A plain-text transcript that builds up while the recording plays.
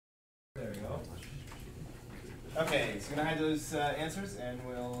Okay, so we're gonna hide those answers, and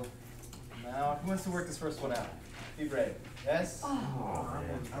we'll now. Who wants to work this first one out? Be brave. Yes. Oh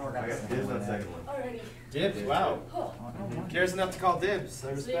man. I got dibs on the second one. Already. Dibs. Wow. Oh. Cares enough to call dibs.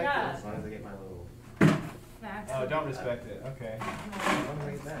 I respect it. As long as I get my little. Oh, don't respect it. Okay. I'm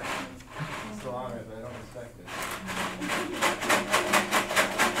gonna make that. Still honor it, but I don't respect it.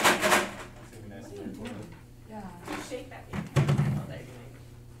 It's gonna be nice and important. Yeah. Shake that baby. Oh, there you go.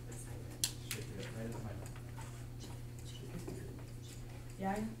 Shake it right into my mouth.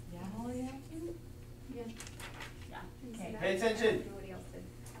 Yeah, Holly, yeah. Yeah. Okay. Pay attention. Do what he else did.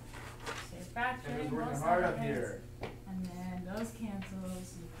 Say fraction, Everyone's working both hard up sides. here. And then those cancel,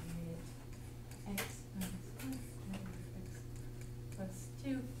 so you can get x minus x plus 2,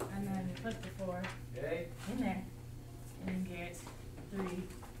 and then you put the 4 Okay. in there, and you get 3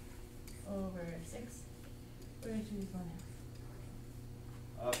 over 6, where you choose 1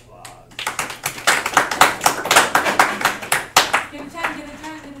 half. Applause. Get a 10, get a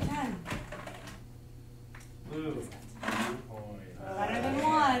 10, get a 10. Blue. 2 points. Better than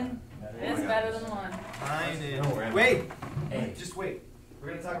 1. That It is is better than 1. Mine is. Don't worry. Wait. Hey. Just wait. We're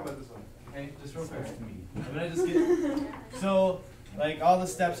gonna talk about this one. Okay, just real quick. to me. I'm gonna just get. So, like, all the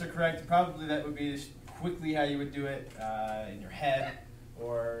steps are correct. Probably that would be just quickly how you would do it in your head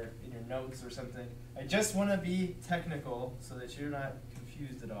or in your notes or something. I just want to be technical so that you're not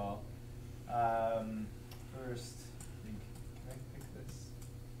confused at all. First, I think, can I pick this?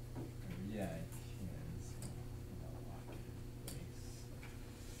 Yeah, I can. So, I'll lock it in place.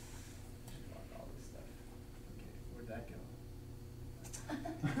 Should lock all this stuff. Okay, where'd that go?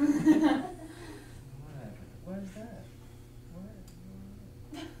 What happened? What is that?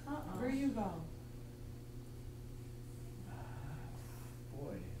 Where you go?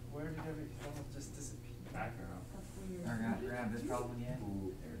 Boy, where did everything almost just disappear? Background. That's weird. Grab this problem yet?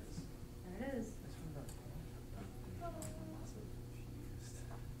 Ooh. There it is. There it is. This one not. I'm so confused.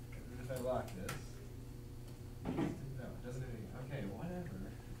 Even if I lock this. No, it doesn't do anything. Okay, whatever.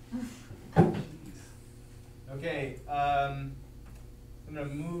 Jeez. Okay, I'm gonna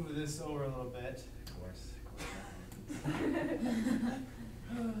move this over a little bit. Of course.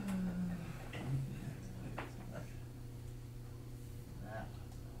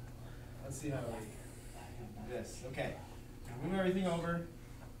 Let's see how we do this. Okay, move everything over,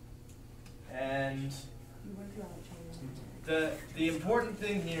 and You went through all the changes. the important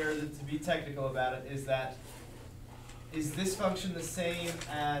thing here to be technical about it is that is this function the same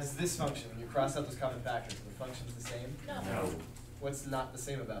as this function? When you cross out those common factors, are the functions the same? No. No. What's not the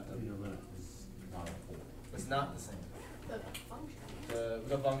same about them? The limit is not a whole. What's not the same? The function.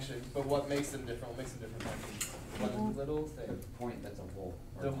 The function, but what makes them different? What makes them different functions? One little thing. Point, that's a whole.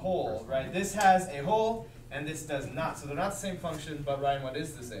 The whole, right? This has a whole, and this does not. So they're not the same function, but Ryan, what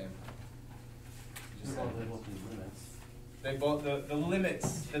is the same? You just Well, said they both need limits. they both the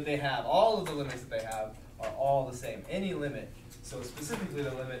limits that they have, all of the limits that they have are all the same. Any limit. So specifically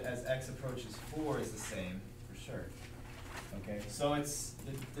the limit as x approaches 4 is the same, for sure. Okay, so it's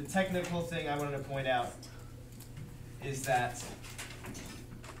the technical thing I wanted to point out is that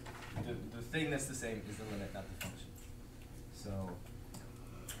the thing that's the same is the limit, not the function. So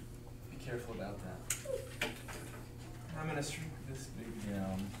be careful about that. I'm gonna shrink this baby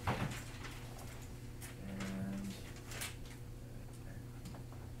down. And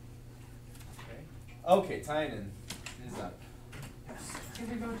okay, Tynan is up. Here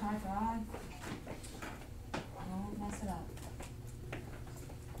we go, Ty God. Don't mess it up.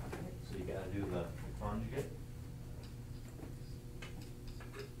 So you gotta do the conjugate.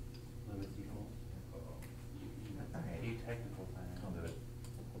 Limit equals. Okay, you technical thing. I'll do it.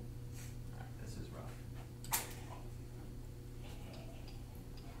 This is rough.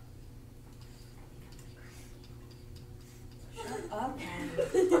 Shut up.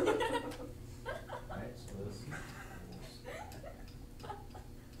 Alright, so this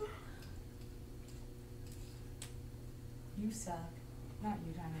You suck. Not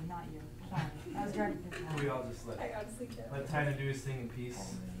you, Tynan, not you. Sorry. That was directed for We Ty. all just I honestly don't. let Tynan do his thing in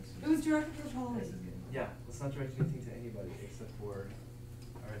peace. It was directed for Polly. Yeah, let's not direct anything to anybody except for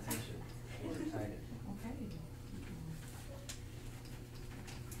our attention for Tynan. Okay.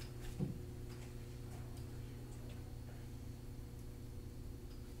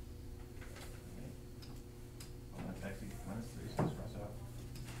 Well, that's actually minus 3, so let's cross out.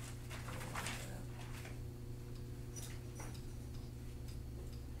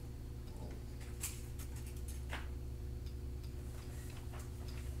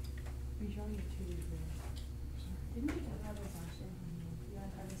 We show you two of yours. Didn't you have those last year?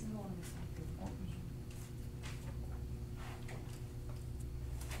 Yeah, every single one of us.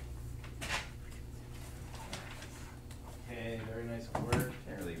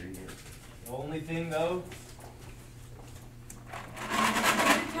 thing though,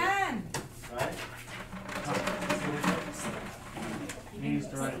 10. right? You use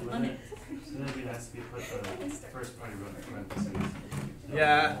the right limit, so then it has to be put the first part of parentheses. So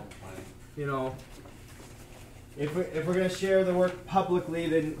Yeah. multiplying. You know, if we're gonna share the work publicly,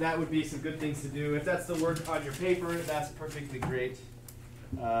 then that would be some good things to do. If that's the work on your paper, that's perfectly great.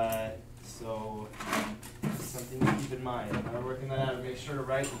 So something to keep in mind. When I'm working that out, I make sure to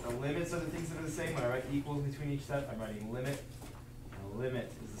write that the limits of the things that are the same. When I write equals between each step, I'm writing limit. The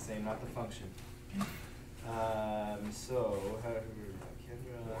limit is the same, not the function. So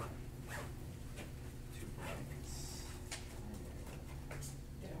Kendra, 2 blanks.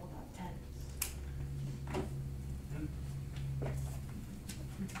 They're all about 10.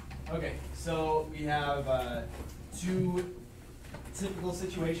 Okay, so we have 2 typical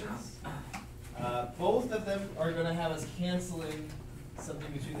situations. Both of them are going to have us canceling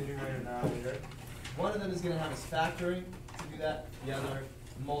something between the numerator and denominator. One of them is going to have us factoring to do that. The other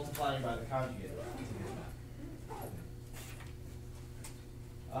multiplying by the conjugate to do that.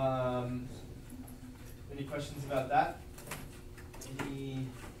 Any questions about that? Any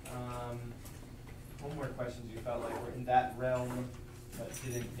homework questions you felt like were in that realm but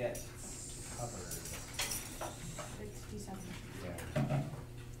didn't get covered? 67. Yeah.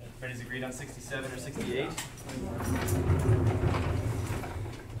 Everybody's agreed on 67 or 68?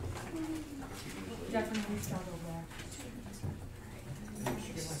 Definitely struggle there.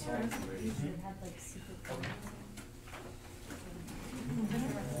 You should have like secret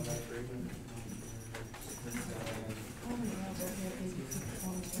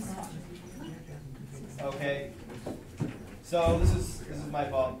Okay. So this is my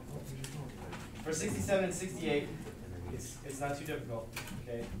fault. For 67 and 68, it's not too difficult.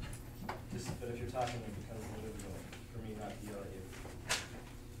 Okay. But if you're talking, it becomes a little difficult for me not to yell at you.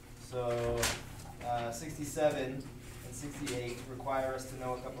 So 67 and 68 require us to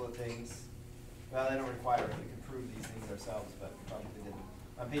know a couple of things. Well, they don't require it. We can prove these things ourselves, but we probably didn't.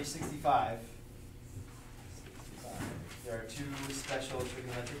 On page 65, there are 2 special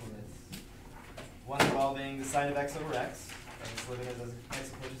trigonometric limits. One involving the sine of x over x, and this limit is as x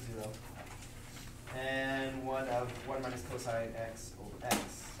approaches 0. And one of 1 minus cosine x over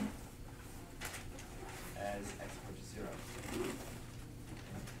x as x approaches 0.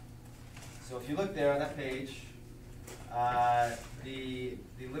 So if you look there on that page, the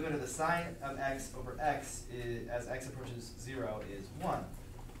limit of the sine of x over x is, as x approaches 0 is 1.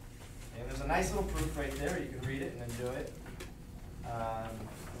 And there's a nice little proof right there. You can read it and enjoy it.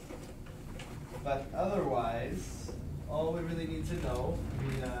 But otherwise, all we really need to know,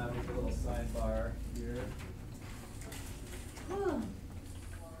 let me make a little sidebar here.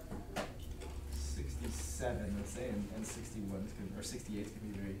 67, let's say, and 61, or 68 can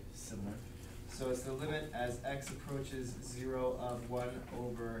be very similar. So it's the limit as x approaches 0 of 1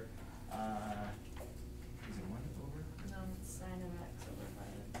 over, is it 1 over? No, sine of x over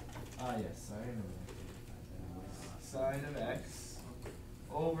 5. Ah, yes, sine of x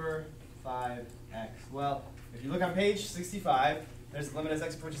over 5x. Well, if you look on page 65, there's the limit as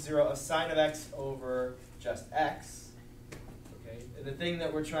x approaches 0 of sine of x over just x. Okay, and the thing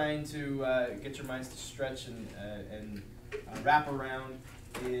that we're trying to get your minds to stretch and wrap around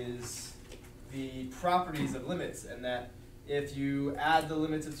is the properties of limits, and that if you add the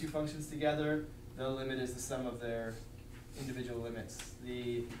limits of 2 functions together, the limit is the sum of their individual limits.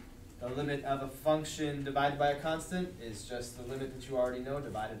 The limit of a function divided by a constant is just the limit that you already know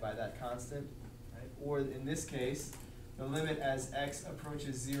divided by that constant. Right? Or in this case, the limit as x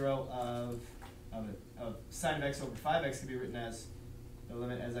approaches 0 of sine of x over 5x can be written as the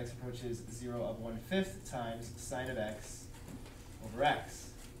limit as x approaches 0 of 1/5 times sine of x over x.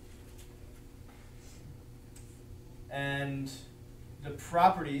 And the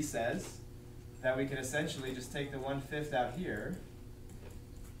property says that we can essentially just take the 1/5 out here.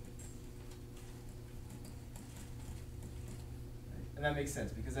 And that makes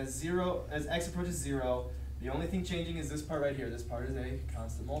sense because as x approaches 0, the only thing changing is this part right here. This part is a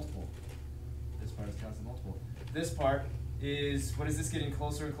constant multiple. This part is a constant multiple. This part is, what is this getting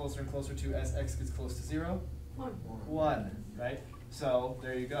closer and closer and closer to as x gets close to 0? 1, right? So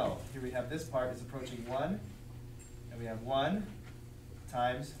there you go. Here we have this part is approaching 1, and we have 1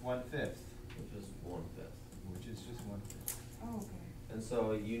 times 1/5. Which is 1/5. Which is just 1/5. Oh, okay. And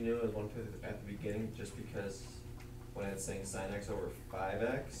so you knew it was 1/5 at the beginning just because when it's saying sine x over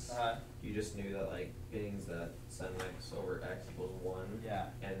 5x, you just knew that like being that sine x over x equals 1. Yeah.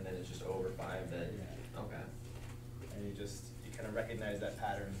 And then it's just over 5 that, Yeah. okay. And you kind of recognize that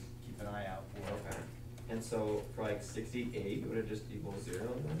pattern, keep an eye out for it. Okay. And so for like 68, would it just equal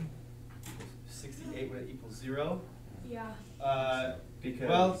 0 then? 68 when it equals 0? Yeah. Because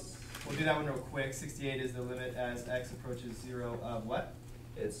Well, we'll do that one real quick. 68 is the limit as x approaches 0 of what?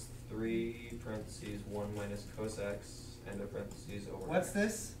 it's 3 parentheses 1 minus cos x end of parentheses over What's x.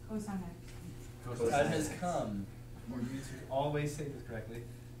 this? Cosine x. Cosine That has x. come. Or you should always say this correctly.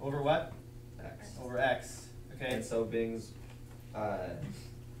 Over what? X. Over x. Okay. And so Bing's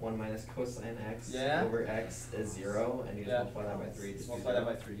 1 minus cosine x Yeah. over x is 0, and you just Yeah. multiply that by 3. Just do Multiply that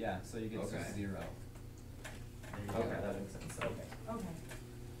 0. by 3, yeah. So you get Okay. 0. There you go. Okay, that makes sense. Okay. Okay.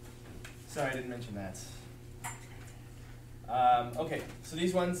 Sorry, I didn't mention that. Okay, so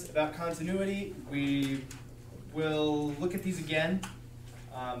these ones about continuity, we will look at these again,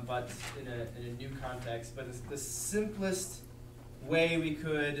 but in a new context. But it's the simplest way we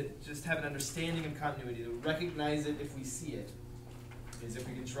could just have an understanding of continuity, to recognize it if we see it, is if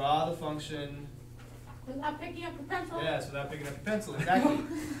we can draw the function. Without picking up a pencil? Yes, without picking up your pencil, exactly.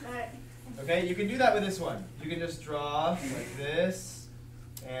 Alright. Okay, you can do that with this one. You can just draw like this,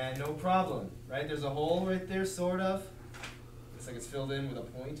 and no problem, right? There's a hole right there, sort of. Looks like it's filled in with a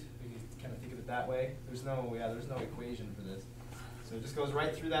point. You can kind of think of it that way. There's no equation for this. So it just goes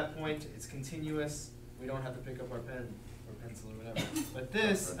right through that point. It's continuous. We don't have to pick up our pen or pencil or whatever. But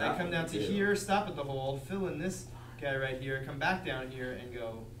this, I come down to here, stop at the hole, fill in this guy right here, come back down here, and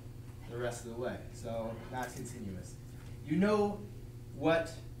go the rest of the way. So not continuous. You know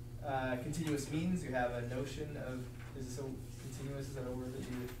what continuous means. You have a notion of, is this a continuous? Is that a word that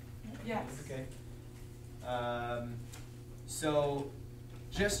you? Yes. Okay. So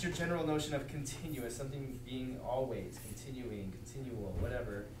just your general notion of continuous, something being always, continuing, continual,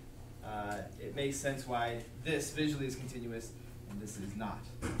 whatever, it makes sense why this visually is continuous and this is not.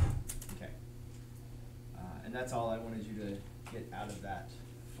 Okay. And that's all I wanted you to get out of that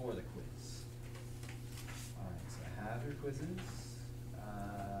for the quiz. All right, so I have your quizzes.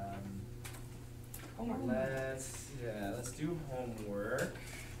 Let's do homework.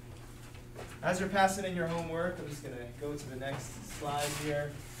 As you're passing in your homework, I'm just gonna go to the next slide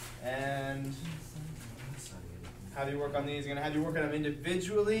here and have you work on these. I'm gonna have you work on them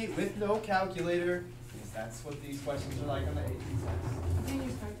individually with no calculator, because that's what these questions are like on the AP test. Can you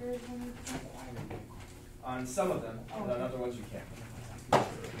use vectors when you? On some of them, Oh, but on okay. other ones you can't.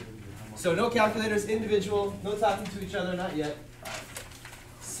 So no calculators, individual, no talking to each other, not yet.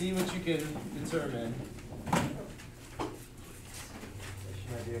 See what you can determine.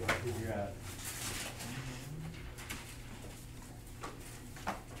 You might be able to figure out.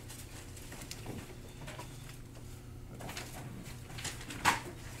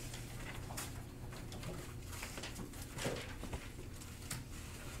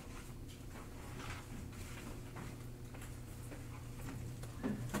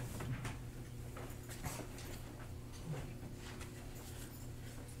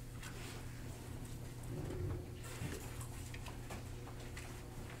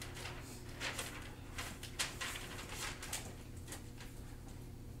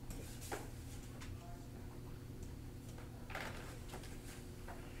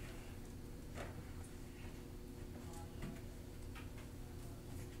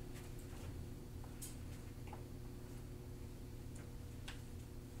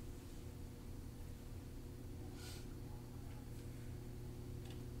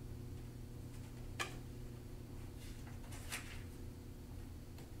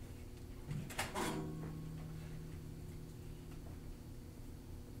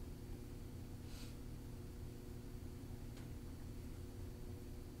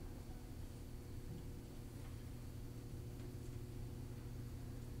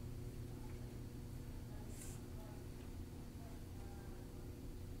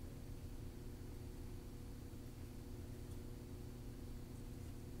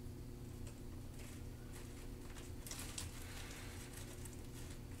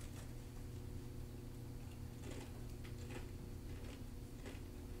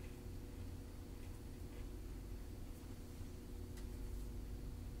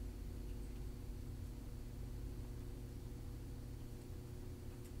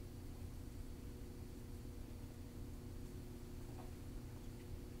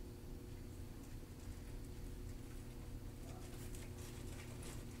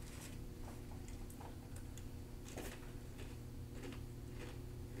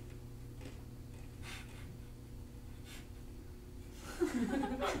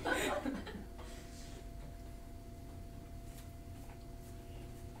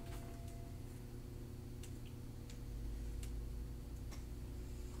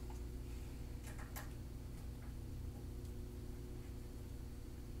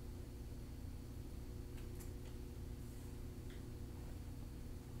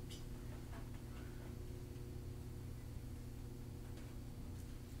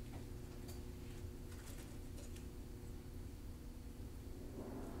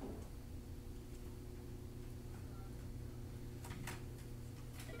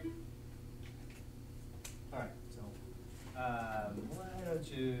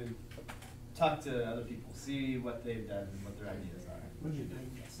 talk to other people, see what they've done and what their ideas are. What'd you do?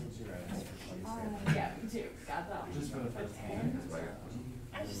 Since you're at it. Yeah, me too, got that one. Just for the first Ten. time.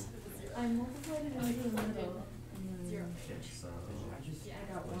 I multiplied it into the middle, and then So, I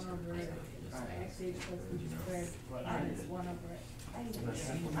got 1 over xh plus h squared minus 1 over it. I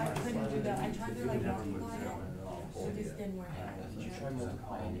couldn't do that, I tried to like multiply it, it just didn't work out. Did you try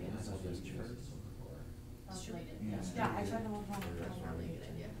multiplying it into those terms? Yeah, I tried to multiply it.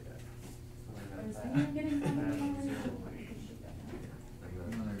 I was thinking of getting one of them.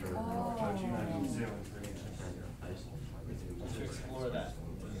 To explore that.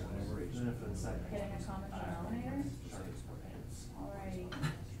 Getting a common denominator? Alrighty.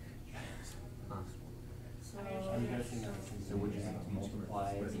 So would you have to multiply?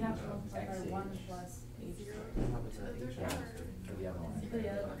 So you have to multiply by 1 plus h squared. For the other one? For the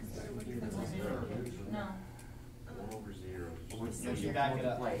other one. No. So you back it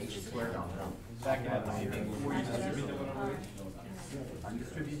up. Multiply h squared on top. Back it up. Before you distribute the 1 over h.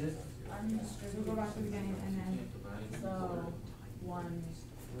 Undistributed? Undistributed, go back to the beginning, and then, so, 1.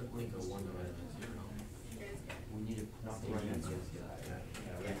 We need to not write it.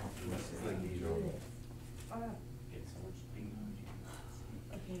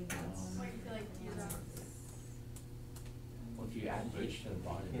 Okay, that's. Well, if you add h to the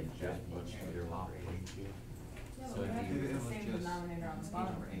bottom, it's just h to the top. Yeah, So but we have to if do you- the same denominator on the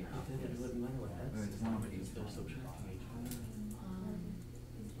bottom. It wouldn't matter what happens. It's one, but you still subtract.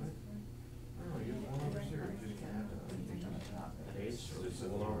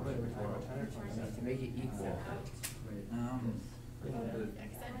 To make it equal.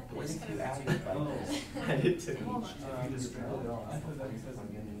 What if you add it by this? I did too. Hold on.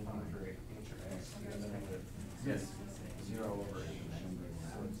 Yes. 0 over h.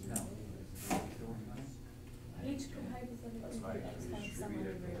 H could hypothetically be x times some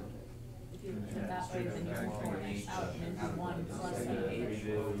other variable. If you look at it that way, then you can pull x out and then do 1 plus h h.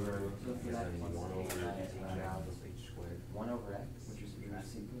 over 1 1 over x, which is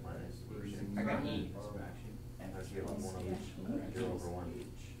I got e. And let's give 1 over h. 0 over 1 h.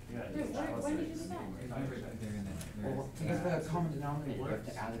 Dude, why did you do that? Well, because the common denominator, you have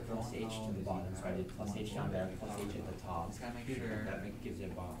to add a plus h to the bottom, so I did plus h down there, plus h at the top. Just gotta make sure that gives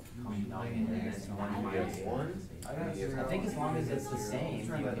it a common denominator, and then 1 gives 1. I think as long as it's the same, you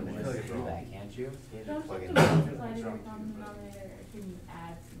can just do that, can't you? Don't you have to multiply to your common denominator, or can you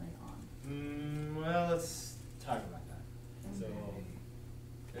add something on? Well, let's talk about that. So,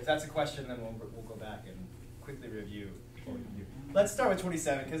 if that's a question, then we'll go back and quickly review what we can do. Let's start with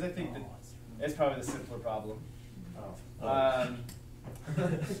 27, because I think that it's probably the simpler problem.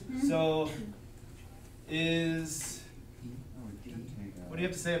 So, what do you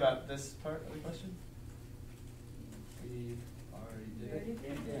have to say about this part of the question? We already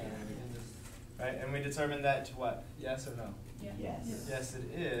did it. Right, and we determined that to what? Yes or no? Yeah. Yes. Yes, it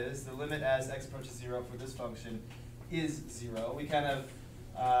is. The limit as x approaches 0 for this function is 0. We kind of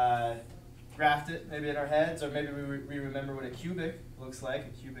graphed it maybe in our heads, or maybe we remember what a cubic looks like. A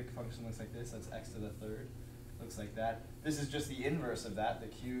cubic function looks like this. That's x to the third. Looks like that. This is just the inverse of that. The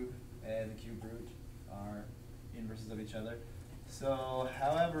cube and the cube root are inverses of each other. So,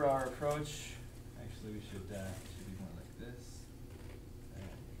 however, our approach, actually, we should be more like this. There we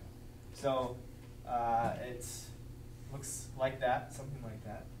go. So, it looks like that, something like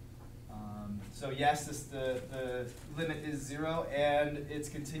that. So yes, the limit is 0, and it's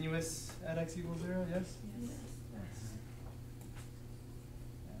continuous at x equals 0, yes? Yes. Yes.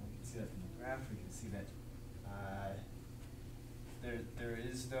 And we can see that from the graph. We can see that there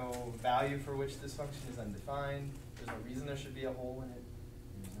is no value for which this function is undefined. There's no reason there should be a hole in it.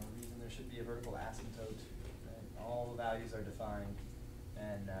 There's no reason there should be a vertical asymptote. Right? All the values are defined,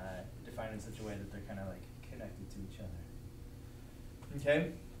 and defined in such a way that they're kind of like connected to each other.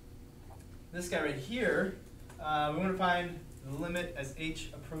 Okay? This guy right here, we want to find the limit as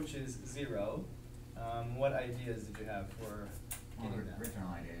h approaches 0. What ideas did you have for getting that? Original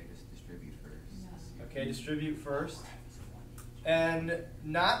idea, just distribute first. Okay, distribute first. And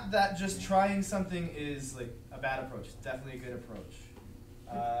not that just trying something is like a bad approach. It's definitely a good approach.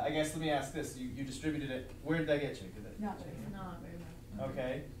 I guess let me ask this. You distributed it. Where did that get you? Not very much.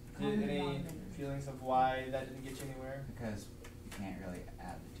 Okay. Common Any denominator. feelings of why that didn't get you anywhere? Because you can't really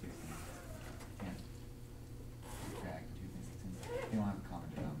add the two things. You can't subtract the two things. You don't have a common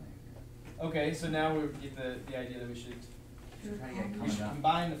denominator. Okay, so now we get the idea that we should Try to get a we common should denominator.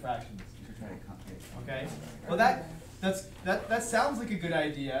 combine the fractions. You should try to get Okay. common Well, that sounds like a good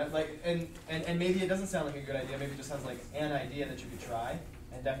idea. Like, and maybe it doesn't sound like a good idea. Maybe it just sounds like an idea that you could try.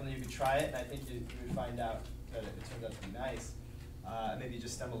 And definitely you could try it, and I think you would find out that it turns out to be nice. maybe you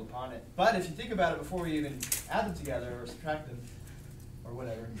just stumbled upon it. But if you think about it before we even add them together or subtract them or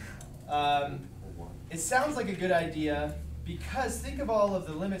whatever, it sounds like a good idea because think of all of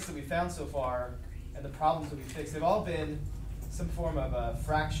the limits that we found so far and the problems that we fixed. They've all been some form of a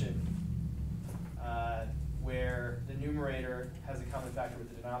fraction where the numerator has a common factor with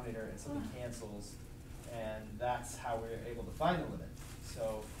the denominator and something cancels, and that's how we're able to find the limit.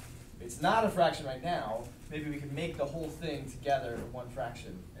 So it's not a fraction right now. Maybe we can make the whole thing together one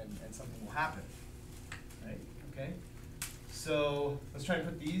fraction, and something will happen. Right? Okay? So let's try to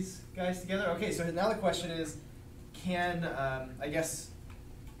put these guys together. Okay, so now the question is, can, I guess,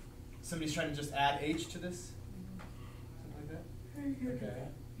 somebody's trying to just add h to this? Something like that? Okay.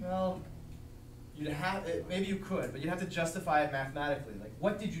 Well, you'd have, maybe you could, but you'd have to justify it mathematically. Like,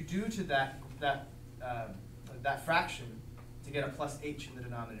 what did you do to that fraction to get a plus h in the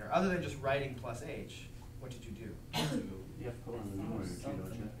denominator? Other than just writing plus h, what did you do? You have to put on the numerator too,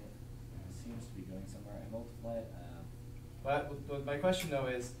 don't you? It seems to be going somewhere. I multiply it. But my question though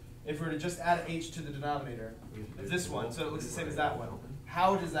is, if we were to just add h to the denominator of this one, so it looks the same as that one,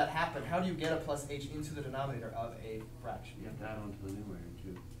 how does that happen? How do you get a plus h into the denominator of a fraction? You have to add on to the numerator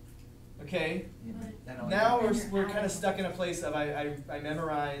too. Okay, Yeah, that only- now we're kind of stuck in a place of I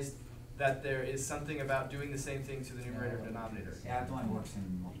memorized that there is something about doing the same thing to the numerator and denominator. Yeah, it only works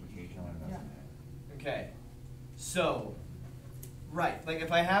in multiplication. It doesn't. Okay, so, right, like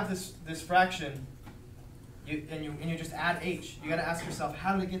if I have this fraction, and you just add h, you got to ask yourself,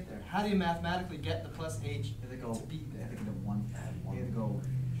 how did it get there? How do you mathematically get the plus h They go, to be there? They go one. They go.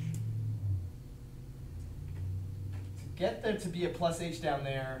 To get there to be a plus h down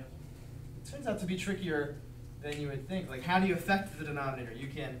there, it turns out to be trickier than you would think. Like, how do you affect the denominator? You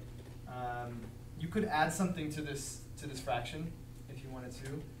can, you could add something to this fraction if you wanted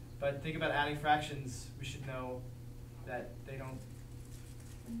to, but think about adding fractions. We should know that they don't.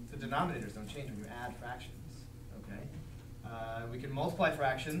 The denominators don't change when you add fractions. Okay. We can multiply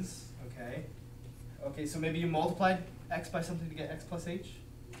fractions. Okay. Okay. So maybe you multiplied x by something to get x plus h.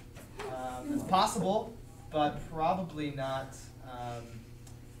 It's possible, but probably not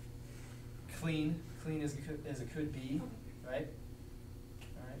clean as it could be, right?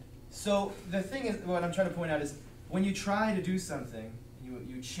 All right. So the thing is, what I'm trying to point out is, when you try to do something,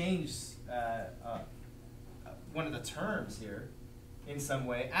 you change one of the terms here in some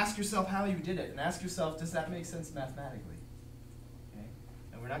way. Ask yourself how you did it, and ask yourself, does that make sense mathematically? Okay.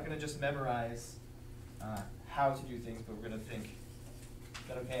 And we're not going to just memorize how to do things, but we're going to think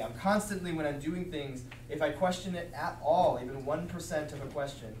that, okay, I'm constantly, when I'm doing things, if I question it at all, even 1% of a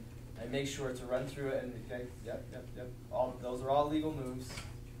question, I make sure to run through it and, okay, yep. Those are all legal moves.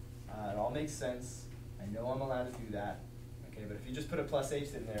 It all makes sense. I know I'm allowed to do that. Okay, but if you just put a plus h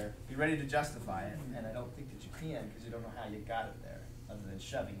in there, be ready to justify it, and I don't think that you can because you don't know how you got it there, other than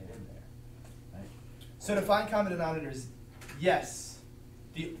shoving it in there. Right? So to find common denominators, yes,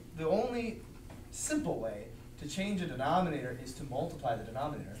 the only simple way to change a denominator is to multiply the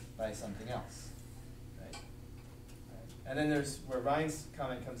denominator by something else. Right? And then there's where Ryan's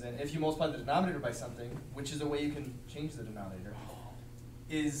comment comes in. If you multiply the denominator by something, which is a way you can change the denominator,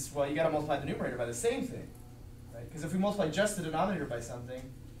 is, well, you got to multiply the numerator by the same thing. Right? Because if we multiply just the denominator by something,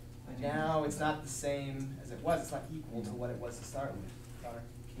 now it's not the same as it was. It's not equal to what it was to start with. Connor?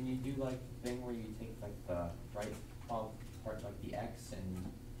 Can you do like the thing where you take like the right part, like the x,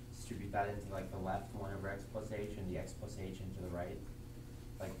 and distribute that into like the left 1 over x plus h, and the x plus h into the right,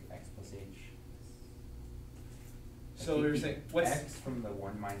 like x plus h? So Like we were keep saying, what's x from the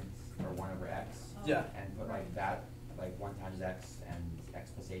 1 minus, or 1 over x? Yeah. And put like that, like 1 times x and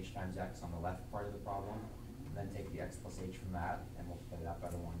x plus h times x on the left part of the problem, and then take the x plus h from that and multiply that by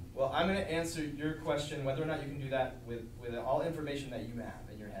the 1. Well, I'm going to answer your question whether or not you can do that with all information that you have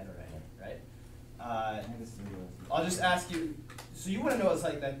in your head already, right? I'll just ask you, so you want to know, is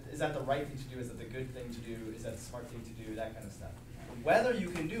that the right thing to do? Is that the good thing to do? Is that the smart thing to do? That kind of stuff. Whether you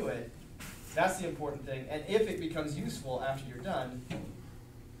can do it, that's the important thing. And if it becomes useful after you're done,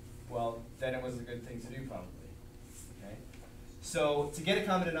 well, then it was a good thing to do probably. Okay? So to get a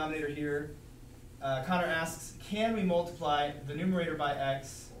common denominator here, Connor asks, can we multiply the numerator by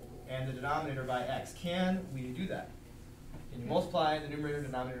x and the denominator by x? Can we do that? Can you multiply the numerator and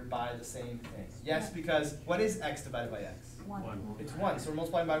denominator by the same thing? Yes, because what is x divided by x? 1. It's 1, so we're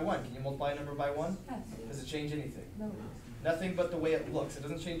multiplying by 1. Can you multiply a number by 1? Yes. Does it change anything? No. Nothing but the way it looks. It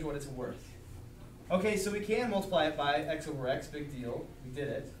doesn't change what it's worth. Okay, so we can multiply it by x over x, big deal. We did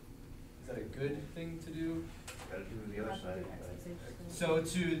it. Is that a good thing to do? Gotta do the other side. So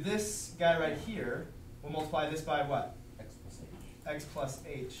to this guy right here, we'll multiply this by what? X plus h. X plus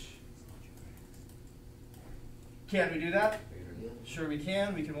h. Can we do that? Sure we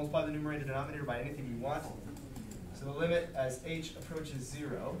can. We can multiply the numerator and denominator by anything we want. So the limit as h approaches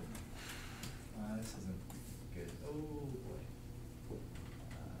 0. This isn't good. Oh boy.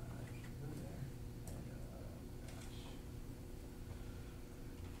 I can go there. And, gosh.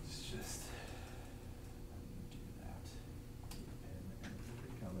 It's just do that. And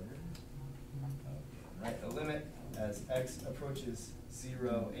every color. Okay. Right. The limit as x approaches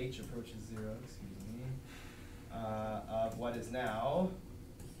 0, h approaches 0. Excuse me. Of what is now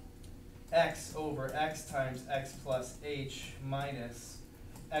x over x times x plus h minus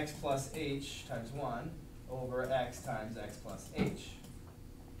x plus h times 1 over x times x plus h.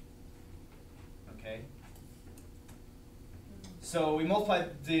 Okay? So we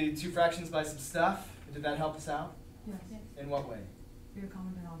multiplied the two fractions by some stuff. Did that help us out? Yes. In what way? We have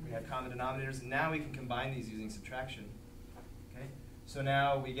common denominators. We have common denominators, and now we can combine these using subtraction. Okay? So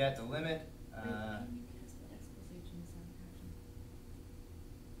now we get the limit.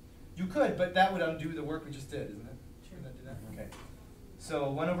 You could, but that would undo the work we just did, isn't it? Sure. Would that do that? Okay.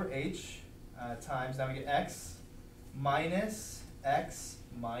 So 1 over h times, now we get x minus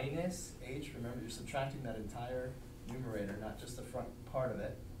h. Remember, you're subtracting that entire numerator, not just the front part of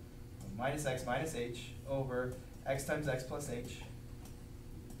it. Minus x minus h over x times x plus h.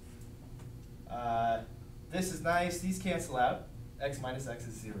 This is nice. These cancel out. X minus x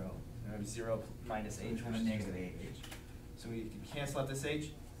is 0. We have 0 minus h, which is negative h. So we can cancel out this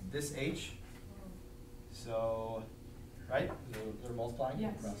h. This h, so, right? They're multiplying,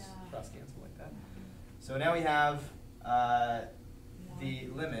 Yes. cross cancel like that. So now we have the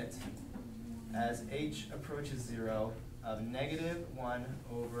limit as h approaches 0 of negative 1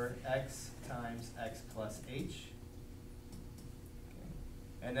 over x times x plus h. Okay.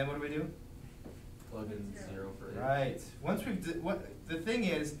 And then what do? Plug in 0 for h. Right. Once we've the thing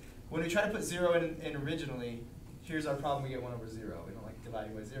is, when we try to put 0 in originally, here's our problem: we get 1 over 0. We don't like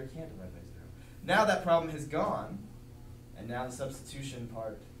dividing by 0. Can't divide by 0. Now that problem has gone, and now the substitution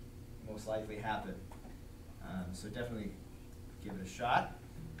part most likely happened. So definitely give it a shot.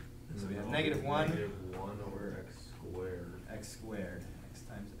 So we have negative 1. Negative 1 over x squared. X squared. X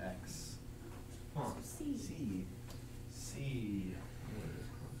times x. Huh. C. C.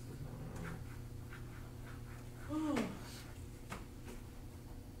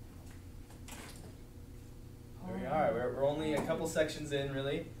 There we are. We're only a couple sections in,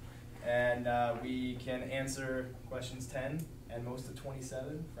 really, and we can answer questions 10 and most of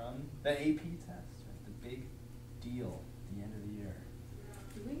 27 from the AP test, right? The big deal at the end of the year.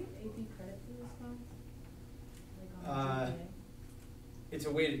 Do we get AP credit for this class? Like on Uh, GPA? It's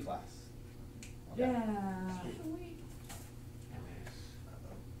a weighted class. Yeah. Sweet.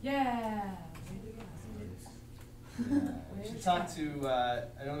 Yeah. We should talk to,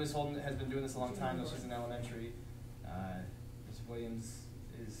 I know Ms. Holden has been doing this a long time, though she's in elementary. Ms. Williams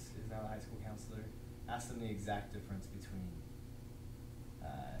is now a high school counselor. Ask them the exact difference between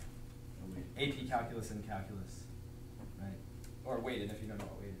AP calculus and calculus, right? Or weighted, if you don't know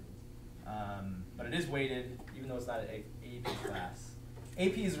what weighted is. But it is weighted, even though it's not an AP class.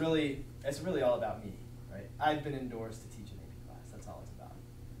 AP is really, it's really all about me, right? I've been endorsed to teach an AP class, that's all it's about.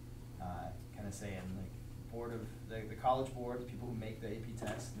 Kind of saying, like, board of the college board, the people who make the AP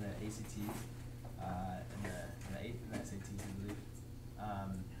tests and the ACTs and the SATs, I believe.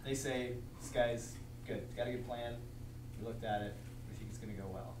 They say this guy's good. He's got a good plan. We looked at it. We think it's going to go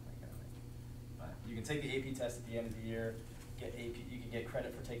well. That kind of thing. But you can take the AP test at the end of the year. Get AP. You can get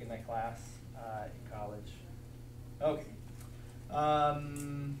credit for taking that class in college. Okay.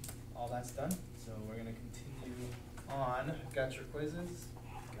 All that's done. So we're going to continue on. Got your quizzes.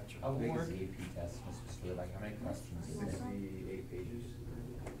 Got your How big homework. is the AP test? Like, how many questions is it? 68 pages.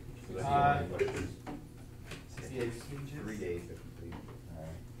 So that's Uh, 68 pages. 3 days to complete.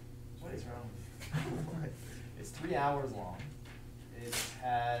 Alright. What is wrong? It's 3 hours long. It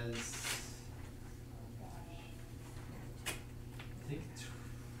has, oh gosh, I think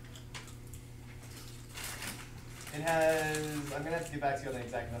it has, I'm gonna have to get back to you on the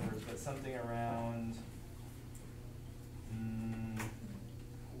exact numbers, but something around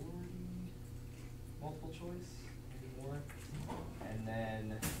 40 multiple choice, maybe more, and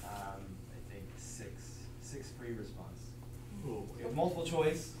then I think six free response. We have multiple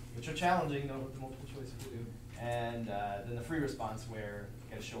choice, which are challenging, know what the multiple choice will do, and then the free response where you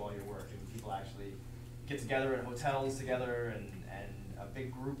gotta show all your work, and people actually get together in hotels together, and a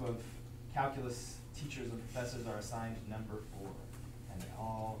big group of calculus teachers and professors are assigned number 4, and they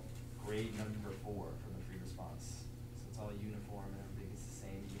all grade number 4 for the free response. So it's all uniform, and everybody gets the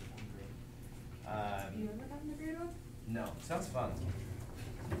same uniform grade. You ever gotten a grade 1? No, sounds fun.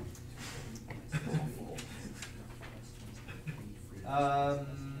 Okay.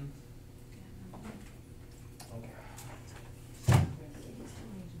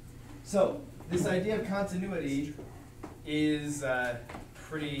 So this idea of continuity is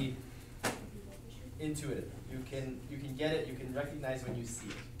pretty intuitive. You can get it. You can recognize when you see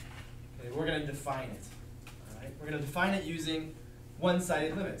it. Okay, we're going to define it. All right, we're going to define it using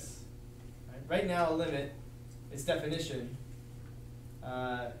one-sided limits. Right now, a limit, its definition.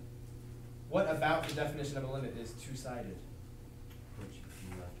 What about the definition of a limit is two-sided? Approaching from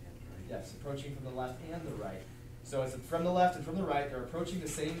the left and right. Yes, approaching from the left and the right. So it's from the left and from the right, they're approaching the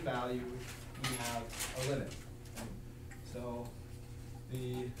same value. We have a limit. Okay? So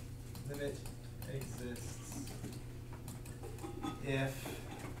the limit exists if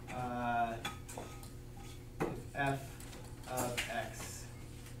f of x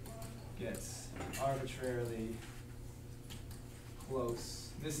gets arbitrarily close.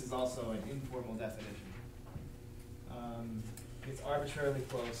 This is also an informal definition. It's arbitrarily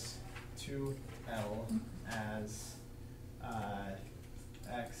close to L as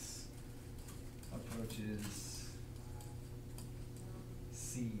x approaches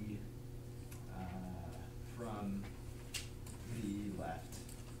C from the left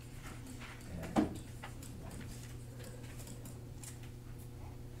and right.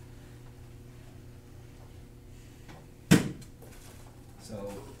 So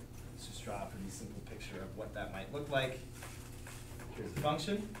let's just draw a pretty simple picture of what that might look like. Here's the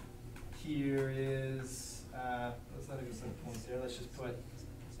function. Here is, let's not even set points there. Let's just put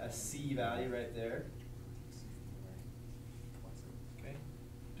a C value right there. Okay.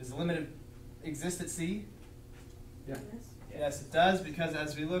 Does the limit exist at C? Yeah. Yes, it does, because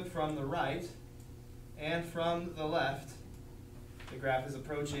as we look from the right and from the left, the graph is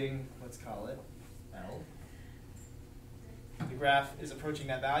approaching, let's call it L. The graph is approaching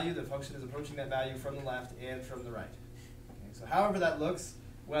that value, the function is approaching that value from the left and from the right. Okay, so however that looks,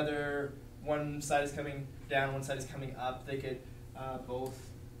 whether one side is coming down, one side is coming up, they could both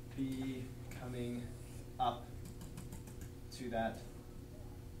be coming up to that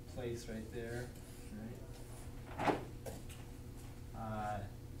place right there. Right?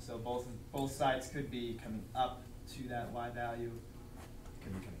 So both sides could be coming up to that y value,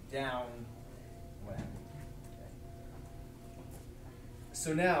 could be coming down, what have you. Okay.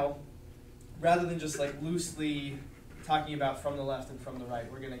 So now, rather than just like loosely talking about from the left and from the right,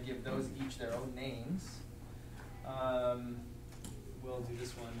 we're going to give those each their own names. We'll do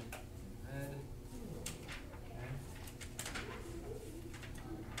this one red. Okay.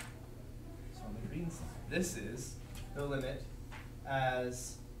 So on the green side, this is the limit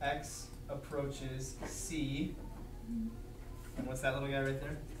as x approaches C. And what's that little guy right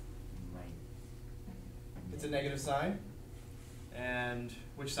there? Right. It's a negative sign. And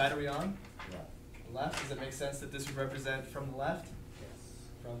which side are we on? Left. Left. Does it make sense that this would represent from the left? Yes.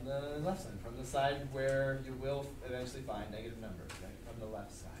 From the left side, from the side where you will eventually find negative numbers, right? From the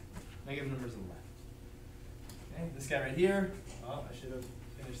left side. Negative numbers on the left. Okay, this guy right here, oh, I should have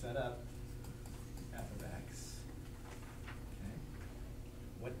finished that up. F of x. Okay.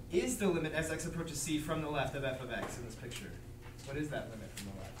 What is the limit as x approaches C from the left of f of x in this picture? What is that limit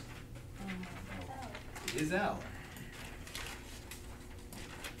from the left? It is L.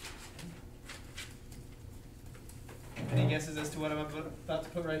 Any guesses as to what I'm about to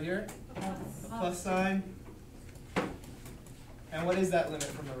put right here? A plus sign. And what is that limit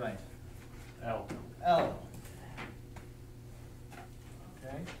from the right? L. L.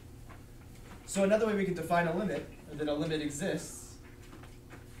 Okay. So another way we could define a limit, or that a limit exists,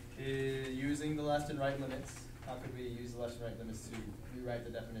 is using the left and right limits. How could we use the left and right limits to rewrite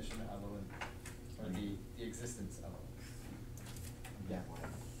the definition of a limit, or the existence of a limit? Yeah,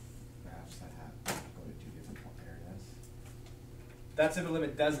 graphs that have go to two different areas. That's if a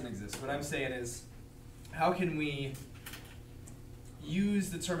limit doesn't exist. What I'm saying is, how can we use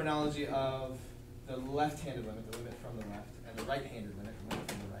the terminology of the left-handed limit, the limit from the left, and the right-handed limit, the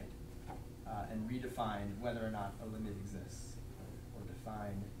limit from the right, and redefine whether or not a limit exists, or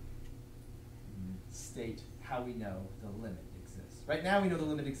define, state how we know the limit exists. Right now we know the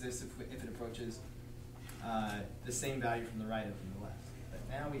limit exists if it approaches the same value from the right and from the left. But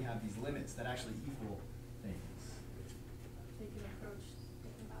now we have these limits that actually equal things. They can approach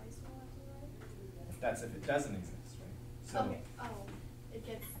different values from left and right? That's if it doesn't exist, right? So, Okay, it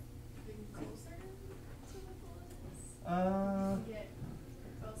gets closer to the fullness? You get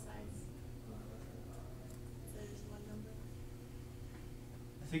both sides. So just one number?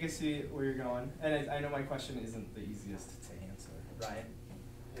 I think I see where you're going, and I know my question isn't the easiest to answer. Ryan?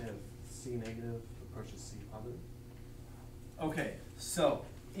 If C negative approaches C positive. Okay, so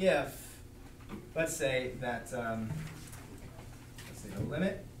if, let's say that say the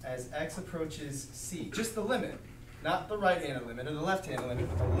limit as x approaches c, just the limit, not the right-handed limit or the left-handed limit,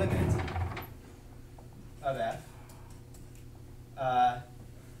 but the limit of f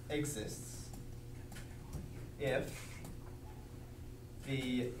exists if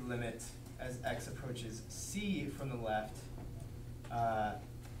the limit as x approaches c from the left,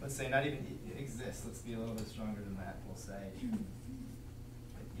 let's say not even exists, let's be a little bit stronger than that, we'll say it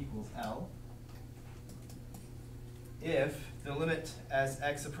equals L. If the limit as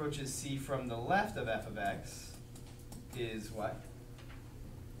x approaches c from the left of f of x is what?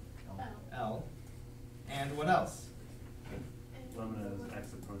 L. And what else? Limit as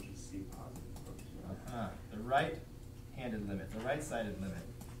x approaches c positive. The right-handed limit, the right-sided limit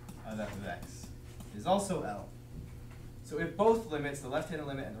of f of x is also L. So if both limits, the left-handed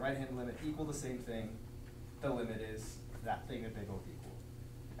limit and the right-handed limit, equal the same thing, the limit is that thing that they both equal.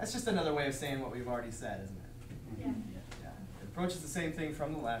 That's just another way of saying what we've already said, isn't it? Yeah. Yeah. It approaches the same thing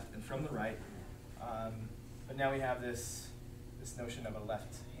from the left and from the right, but now we have this notion of a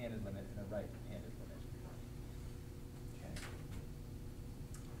left-handed limit and a right-handed limit. Okay.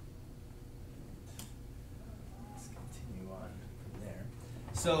 Let's continue on from there.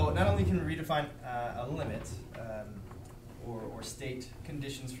 So not only can we redefine a limit or state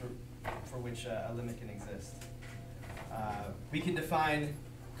conditions for which a limit can exist, we can define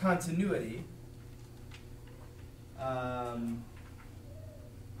continuity.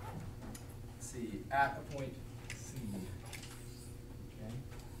 Let's see, at a point C. Okay.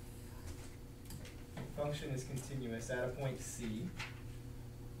 The function is continuous at a point C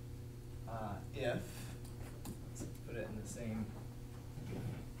if, let's put it in the same,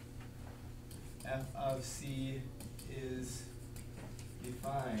 f of C is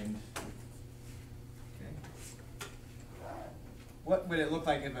defined. Okay. What would it look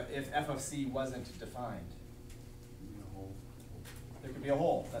like if f of C wasn't defined? There could be a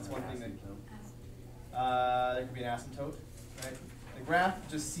hole. That's one thing that. There could be an asymptote. Right? The graph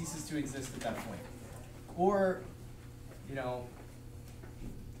just ceases to exist at that point. Or, you know,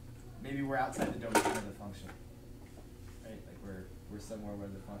 maybe we're outside the domain of the function. Right? Like we're somewhere where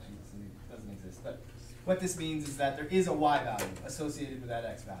the function doesn't exist. But what this means is that there is a y value associated with that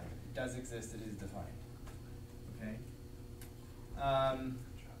x value. It does exist. It is defined. Okay.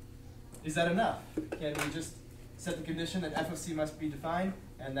 Is that enough? Can we just set the condition that f of c must be defined,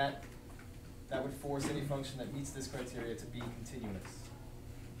 and that would force any function that meets this criteria to be continuous?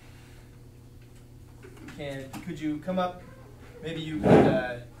 Could you come up, maybe you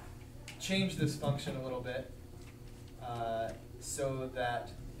could change this function a little bit so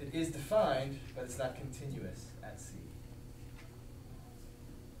that it is defined, but it's not continuous at c.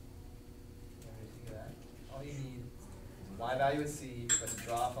 Think of that. All you need is a y value at c, but to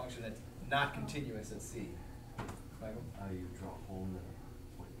draw a function that's not continuous at c. Michael? You draw a hole in the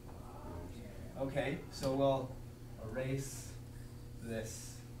point. Okay, so we'll erase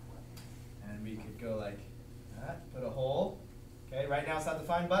this, and we could go like that, put a hole. Okay, right now it's not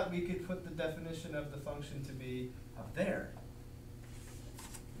defined, but we could put the definition of the function to be up there.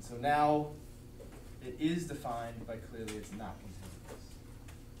 And so now it is defined, but clearly it's not continuous.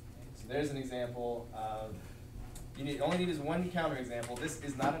 Okay, so there's an example of, only need is one counterexample. This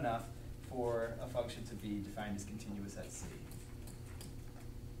is not enough for a function to be defined as continuous at c.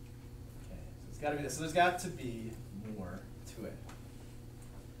 Okay, so it's got to be this. So there's got to be more to it.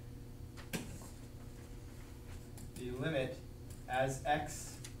 The limit as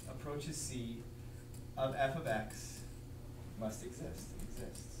x approaches c of f of x must exist. It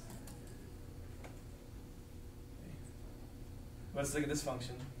exists. Okay. Let's look at this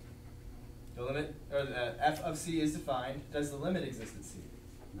function. The limit, or the f of c is defined. Does the limit exist at c?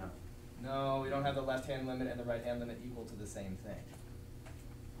 No. No, we don't have the left-hand limit and the right-hand limit equal to the same thing.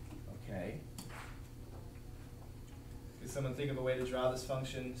 Okay. Could someone think of a way to draw this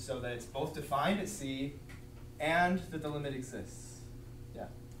function so that it's both defined at c and that the limit exists? Yeah.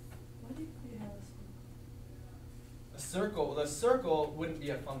 What if we have A circle. Well, the circle wouldn't be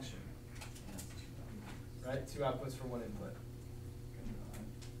a function. Right? Two outputs for one input.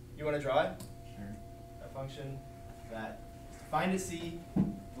 You want to draw it? Sure. A function that is defined at c,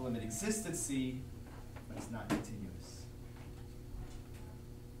 the limit exists at c, but it's not continuous.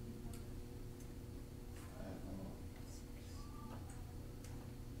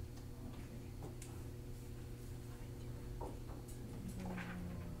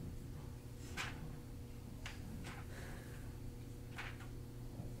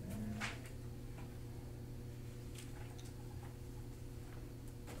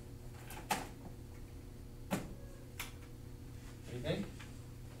 What do you think?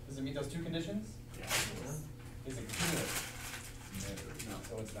 Does it meet those two conditions? Yeah. Is it continuous? Yes.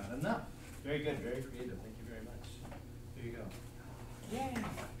 Ryan,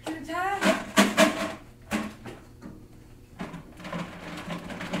 to attack!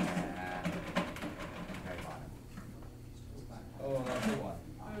 Very bottom. Oh, that's a 1.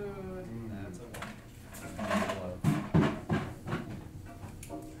 Food. That's a 1.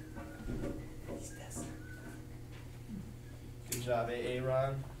 Good job, AA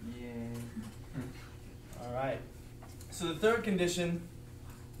Ron. Yay. All right. So the third condition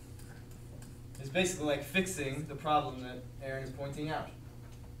is basically like fixing the problem that Aaron is pointing out.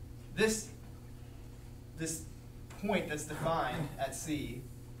 This point that's defined at C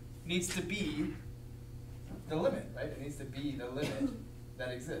needs to be the limit, right? It needs to be the limit that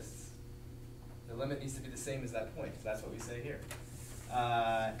exists. The limit needs to be the same as that point. So that's what we say here.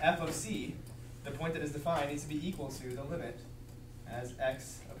 F of C, the point that is defined, needs to be equal to the limit as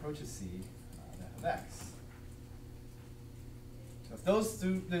x approaches C of f of x. So if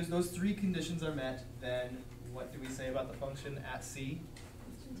those three conditions are met, then what do we say about the function at C?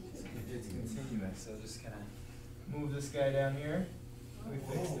 It's continuous. So just kind of move this guy down here. We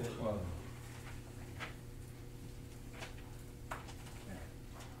fixed it. Whoa.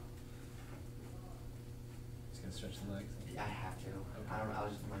 Just gonna stretch the legs. I have to. I don't know, I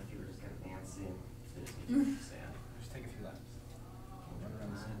was just, my feet were just getting antsy and just need to stand. Just take a few laps. Run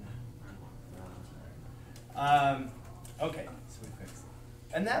around the center. Okay, so we fixed it.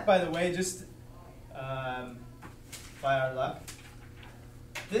 And that, by the way, just by our luck,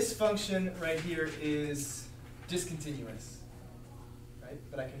 this function right here is discontinuous, right?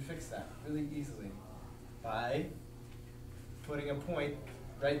 But I can fix that really easily by putting a point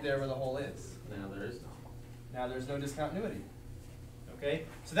right there where the hole is. Now there is no. Now there's no discontinuity. Okay?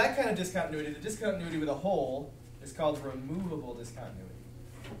 So that kind of discontinuity, the discontinuity with a hole, is called removable discontinuity,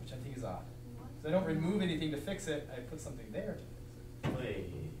 which I think is odd. So I don't remove anything to fix it, I put something there to fix it. Wait. Okay.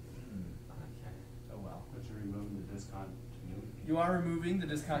 Oh well. But you're removing the discontinuity. You are removing the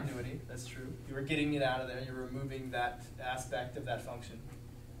discontinuity, that's true. You are getting it out of there, you're removing that aspect of that function.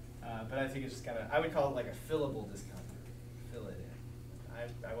 But I think it's just kind of, I would call it like a fillable discontinuity. Fill it in.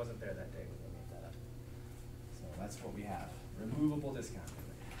 I wasn't there that day when we made that up. So that's what we have, removable discontinuity.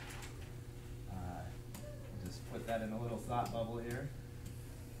 We'll just put that in a little thought bubble here.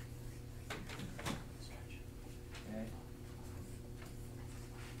 Okay.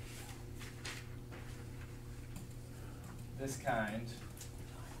 This kind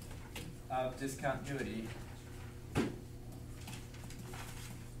of discontinuity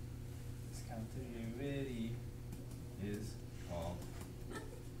is called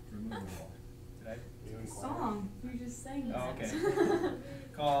removable. Did I? Song. You just sang that. Oh, okay.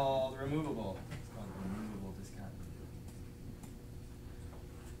 Called removable. It's called removable discontinuity.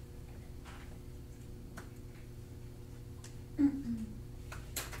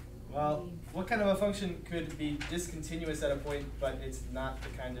 Well, what kind of a function could be discontinuous at a point, but it's not the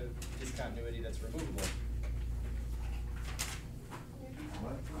kind of discontinuity that's removable?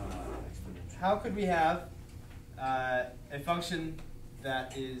 How could we have a function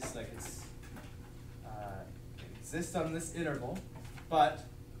that is like it exists on this interval, but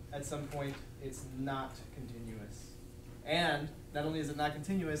at some point it's not continuous? And not only is it not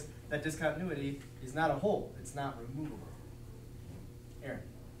continuous, that discontinuity is not a hole. It's not removable. Aaron.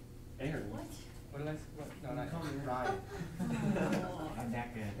 Aaron. What? What did I say? What? No, not Come here. Ryan. I'm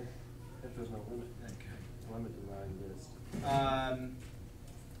that good. If there's no limit. Okay. Limit to nine this.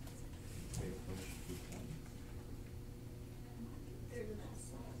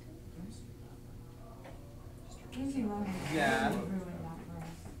 Anything wrong with Yeah. that? Ruin that for us.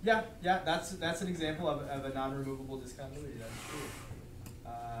 Yeah, that's an example of a non-removable discontinuity. That's true.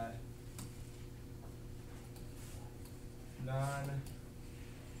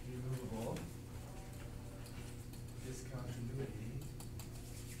 Non-removable discontinuity.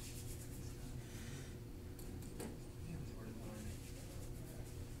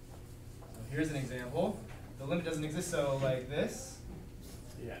 So here's an example. The limit doesn't exist, so like this.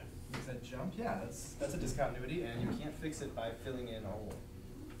 Yeah. Makes that jump? Yeah, that's a discontinuity, and you can't fix it by filling in a hole.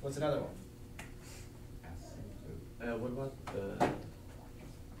 What's another one? What about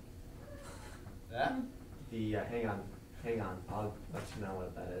That? hang on, I'll let you know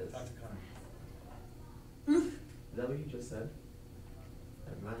what that is. Talk to Connor. Is that what you just said?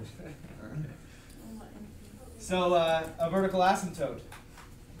 Never mind. So a vertical asymptote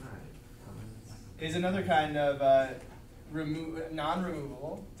Alright. is another kind of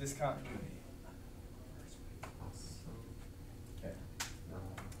non-removable discontinuity. Okay.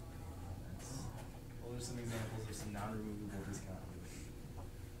 Well, there's some examples of some non-removable discontinuity.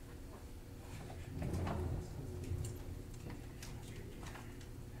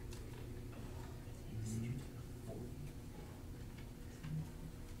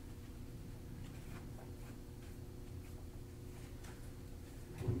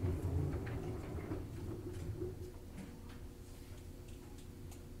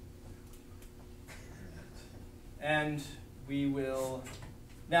 And we will,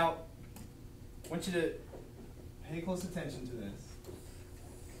 now, I want you to pay close attention to this,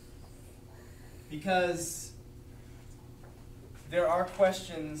 because there are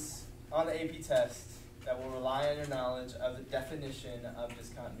questions on the AP test that will rely on your knowledge of the definition of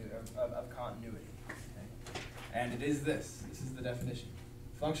discontinuity, of continuity. Okay? And it is this. This is the definition.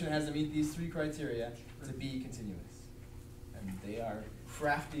 Function has to meet these three criteria to be continuous. And they are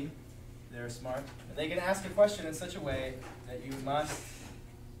crafty, they're smart, and they can ask a question in such a way that you must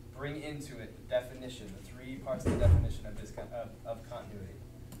bring into it the definition, the three parts of the definition of continuity.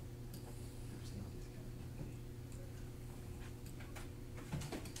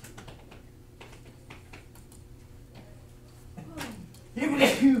 Here we go.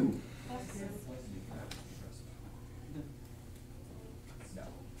 No.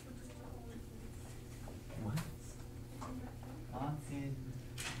 What? Continuity.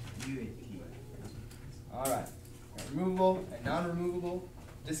 All right. Removable and non-removable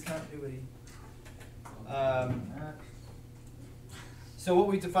discontinuity. So what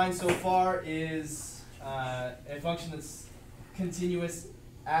we've defined so far is a function that's continuous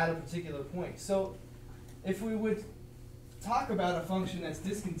at a particular point. So if we would talk about a function that's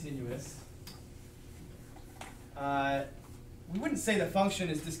discontinuous, we wouldn't say the function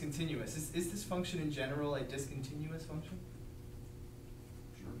is discontinuous. Is this function in general a discontinuous function?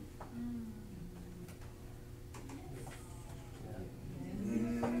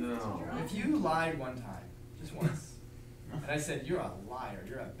 No. If you lied one time, just once, and I said, you're a liar,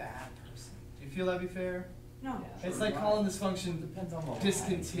 you're a bad person, do you feel that'd be fair? No. It's like calling this function Depends on the lie.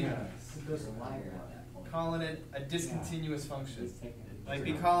 discontinuous. Who goes a liar at that point? Calling it a discontinuous function. He's taking it. Like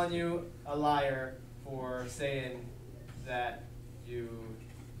be calling you a liar for saying that you,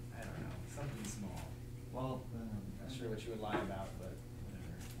 I don't know, something small. Well, Not sure what you would lie about, but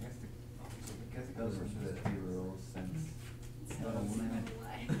whatever. I guess it goes into the three rules since the limit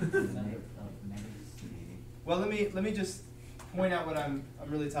Lie. of negative c. Well, let me just point out what I'm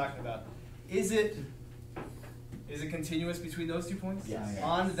really talking about. Is it continuous between those 2 points? Yes.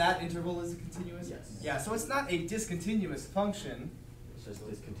 On that interval is it continuous? Yes. Yeah, so it's not a discontinuous function. It's just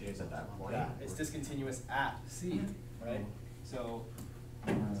discontinuous at that point. Yeah, it's discontinuous at C, right? So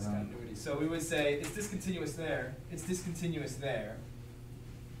discontinuity. So we would say it's discontinuous there, it's discontinuous there.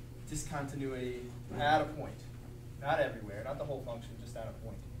 Discontinuity at a point. Not everywhere, not the whole function, just at a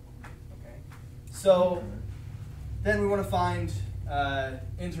point. Okay? So then we want to find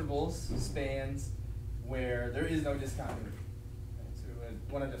intervals, spans, where there is no discontinuity. Okay? So we would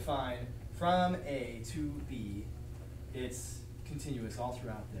want to define from A to B, it's continuous all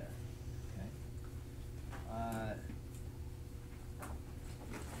throughout there. Okay?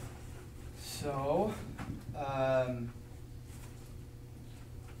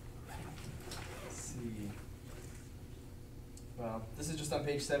 Let's see. Well, this is just on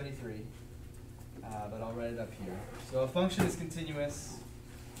page 73, but I'll write it up here. So a function is continuous.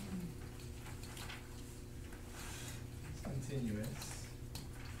 It's continuous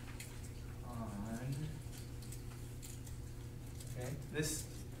on, okay, this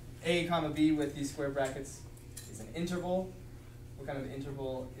A comma B with these square brackets is an interval. What kind of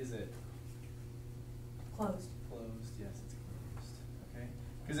interval is it? Closed. Closed, yes, it's closed. Okay,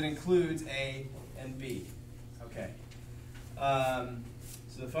 because it includes A and B. Okay.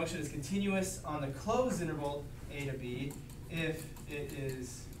 So the function is continuous on the closed interval A to B if it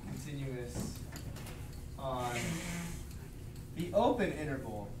is continuous on the open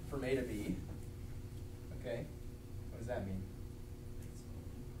interval from A to B. Okay, what does that mean?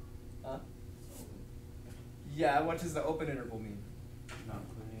 Huh? Yeah, what does the open interval mean? Not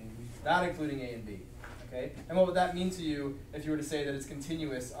including Not including A and B. Okay? And what would that mean to you if you were to say that it's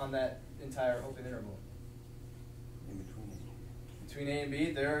continuous on that entire open interval? in between. Between A and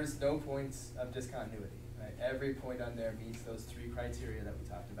B, there's no points of discontinuity. Right? Every point on there meets those three criteria that we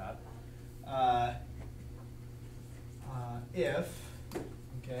talked about. If,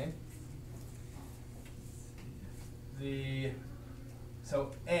 okay,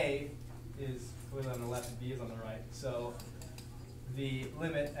 so A is clearly on the left and B is on the right. So the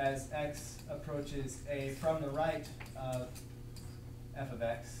limit as x approaches A from the right of f of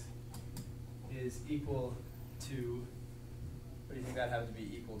x is equal to, what do you think that has to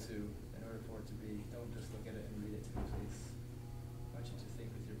be equal to in order for it to be? Don't just look at it and read it to me, please. I want you to think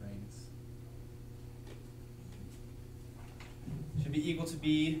with your brains. Should be equal to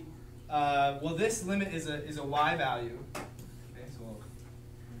b. Well, this limit is a y value. Okay, so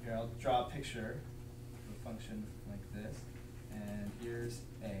here I'll draw a picture of a function like this, and here's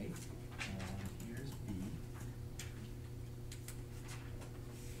a, and here's b.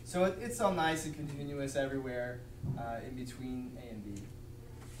 So it's all nice and continuous everywhere in between A and B.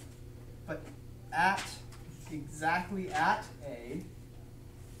 But exactly at A,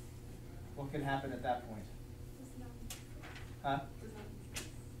 what could happen at that point? Huh?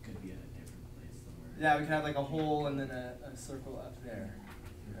 Could be at a different place somewhere. Yeah, we could have like a hole and then a circle up there,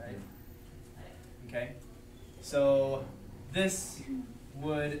 right? Okay. So this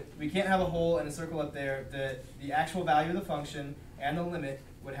we can't have a hole and a circle up there. The actual value of the function and the limit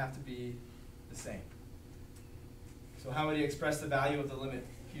would have to be the same. So how would you express the value of the limit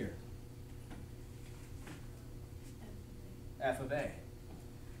here? F of A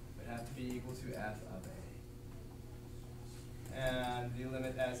would have to be equal to F of A. And the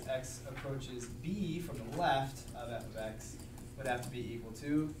limit as x approaches B from the left of F of x would have to be equal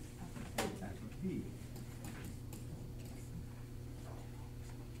to F of B.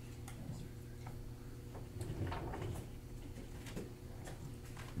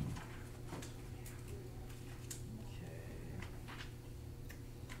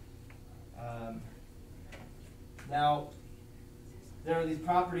 Now, there are these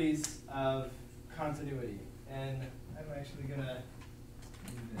properties of continuity, and I'm actually going to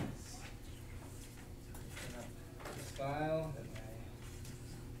do this. Open up this file that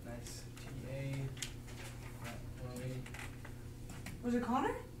my nice TA got for me. Was it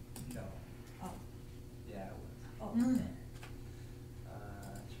Connor? No. Oh. Yeah, it was. Oh. Ones.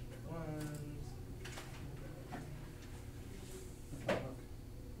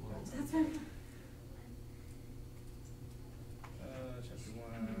 That's right. Chapter 1,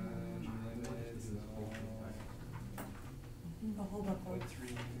 limits, Hold up. 0.3.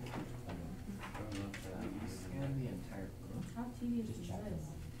 Scan the entire book. How tedious Just is check this? it.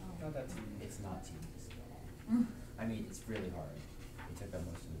 Oh. Not that too. It's not tedious. I mean, it's really hard. It took up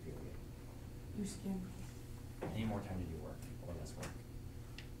most of the period. You scan. I need more time to do work, or less work.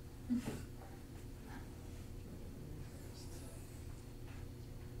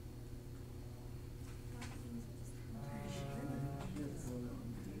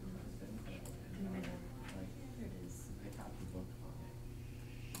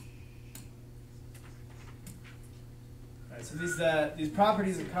 Alright, so these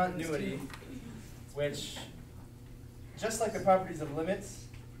properties of continuity, which, just like the properties of limits,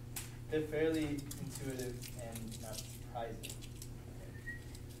 they're fairly intuitive and not surprising.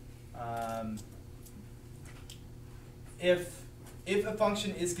 If a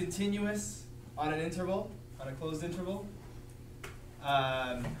function is continuous on an interval, on a closed interval,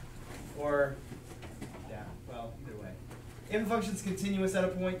 either way. If a function is continuous at a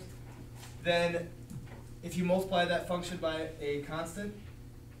point, then if you multiply that function by a constant,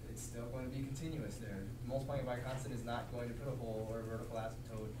 it's still going to be continuous there. Multiplying it by a constant is not going to put a hole or a vertical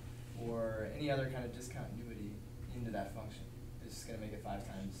asymptote or any other kind of discontinuity into that function. It's just going to make it 5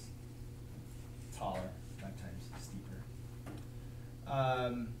 times taller, 5 times steeper.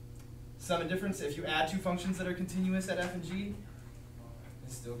 Sum and difference, if you add 2 functions that are continuous at f and g,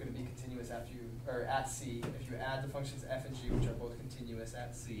 it's still going to be continuous after you, or at c. If you add the functions f and g, which are both continuous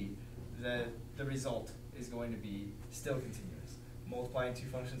at c, the result is going to be still continuous. Multiplying 2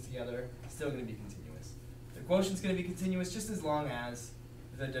 functions together, still going to be continuous. The quotient is going to be continuous just as long as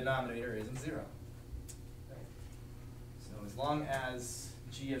the denominator isn't 0. Right? So as long as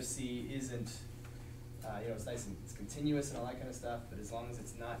g of c isn't, it's nice and it's continuous and all that kind of stuff, but as long as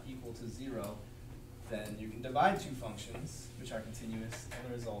it's not equal to 0, then you can divide 2 functions which are continuous, and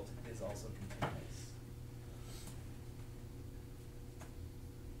the result is also continuous.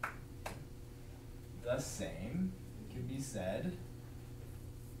 The same can be said,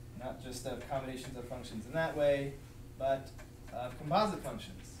 not just of combinations of functions in that way, but of composite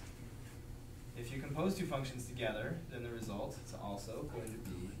functions. If you compose 2 functions together, then the result is also going to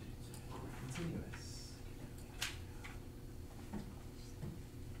be continuous.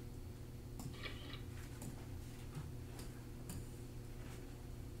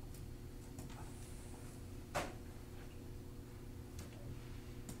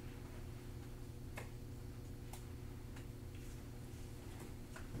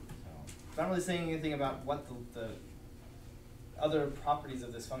 It's not really saying anything about what the other properties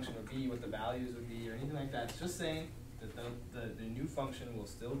of this function would be, what the values would be, or anything like that. It's just saying that the new function will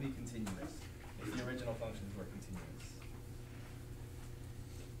still be continuous if the original functions were continuous.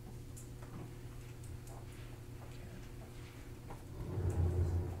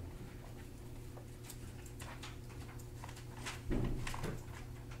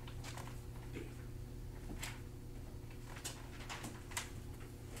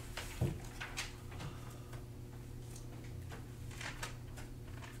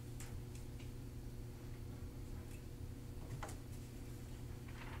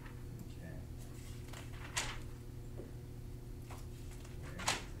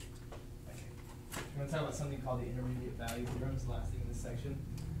 going to talk about something called the intermediate value theorem. It's the last thing in this section.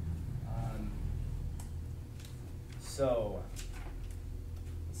 So,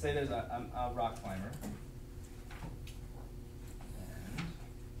 let's say there's a rock climber.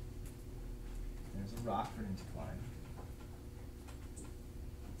 And there's a rock for him to climb.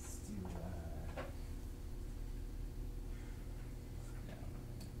 Let's do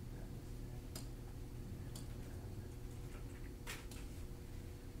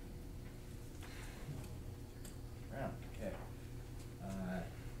round. Okay.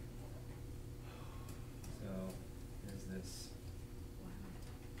 So there's this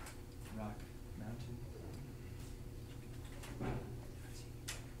rock mountain.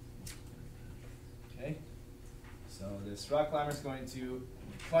 Okay. So this rock climber is going to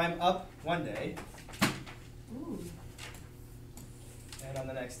climb up one day, Ooh. and on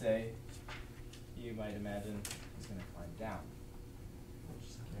the next day, you might imagine he's going to climb down.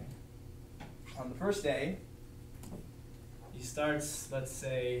 Okay. On the first day, he starts, let's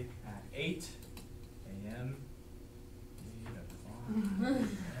say, at 8 a.m.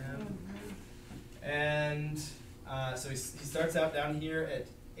 And so he starts out down here at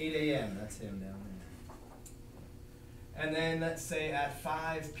 8 a.m. That's him down there. And then let's say at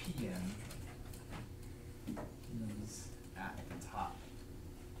 5 p.m. he's at the top.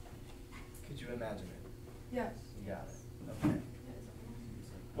 Could you imagine it? Yes. You got it. Okay.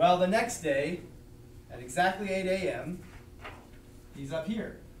 Well, the next day, at exactly 8 a.m., he's up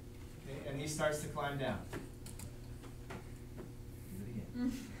here. Okay, and he starts to climb down. Do it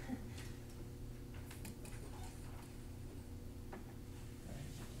again.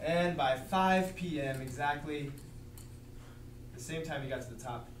 And by 5 p.m. exactly, the same time he got to the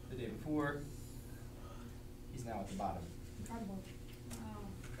top the day before, he's now at the bottom. Incredible. Wow.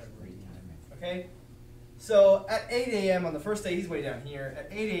 Okay? So at 8 a.m. on the first day, he's way down here. At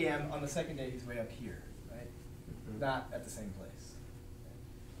 8 a.m. on the second day, he's way up here, right? Not at the same place.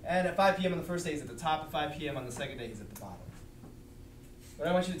 And at 5 p.m. on the first day, he's at the top. At 5 p.m. on the second day, he's at the bottom. What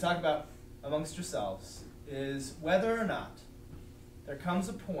I want you to talk about amongst yourselves is whether or not there comes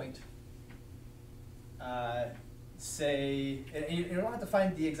a point, say, and you don't have to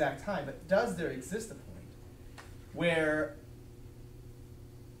find the exact time, but does there exist a point where,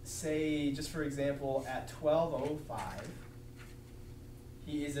 say, just for example, at 12:05,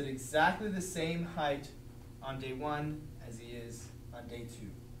 he is at exactly the same height on day 1 as he is on day 2.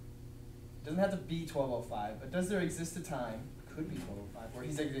 It doesn't have to be 12:05, but does there exist a time, could be 12:05, where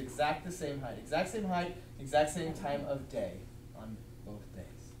he's at exact same height, exact same time of day on both days?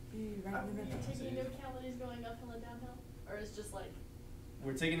 Are you taking into account that he's going uphill and downhill? Or is just like...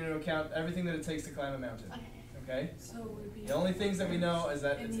 We're taking into account everything that it takes to climb a mountain. Okay. Okay? So it would be The only things that we know is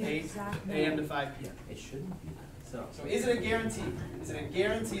that in it's the 8 exact a.m. to moment. 5 p.m. It shouldn't be that. So is it a guarantee? Is it a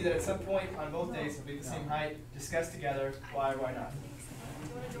guarantee that at some point on both days it'll be the same height, discussed together, why or why not? Do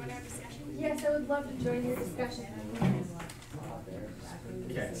you want to join our discussion? Yes, I would love to join your discussion.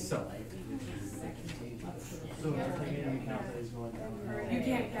 Okay, so. So we're taking into account that he's going down. You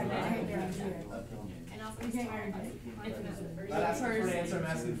can't guarantee it. And also You can't guarantee it. I'm not asking for an answer, I'm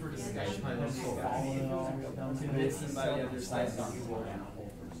asking for discussion. Convince somebody of their side.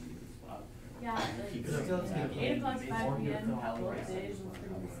 Yeah, like 8 o'clock, 5 p.m. both days were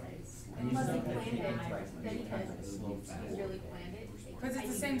pretty precise. Unless he planned it, then he could really planned it. Because it's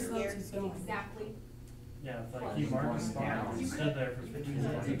the same slope as going. Exactly. Yeah, like he marked the spot, he stood there for 15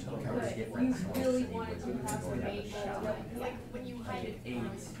 minutes until. But you really wanted to have the main goal. like when you hide it, you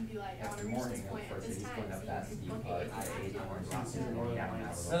can be like, I want to reach this point at this time, so you can book it if you have to.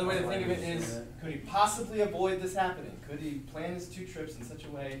 Another way to think of it is, could he possibly avoid this happening? Could he plan his 2 trips in such a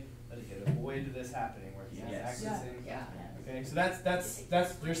way that he could avoid this happening where he's accessing? Yeah. Okay, so that's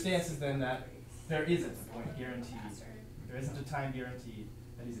your stance is then that there isn't a point guaranteed. There isn't a time guaranteed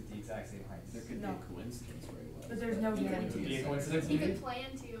that he's at the exact same height. There could be a coincidence where he was. But there's no Could be a guarantee. coincidence. He could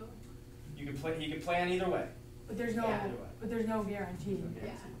plan to. You could play. He could plan either way. But there's no, Yeah. but there's no guarantee.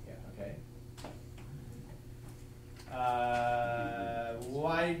 Yeah. Yeah. Okay.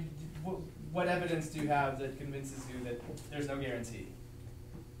 Why? What evidence do you have that convinces you that there's no guarantee?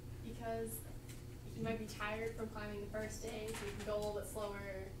 Because you might be tired from climbing the first day, so you can go a little bit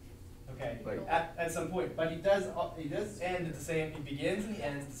slower. Okay. Like- At some point, but he does end at the same. He begins and he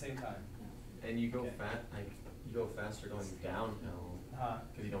ends at the same time. And you go Okay. you go faster going downhill,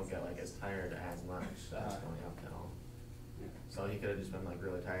 because you don't get like as tired as much as going uphill. So he could have just been like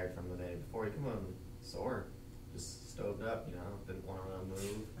really tired from the day before. He come home sore, just stoved up, didn't want to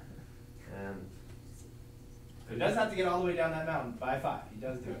move. And He does have to get all the way down that mountain by 5. He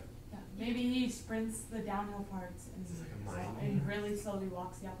does do it. Yeah. Maybe he sprints the downhill parts It's like a mind and really slowly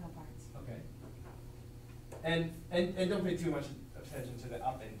walks the uphill parts. Okay. and don't pay too much attention to the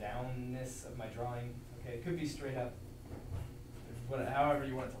up and downness of my drawing. Okay, it could be straight up, however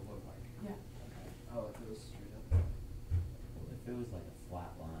you want it to look like. Yeah. Okay. Oh, if it was straight up. Well, if it was like a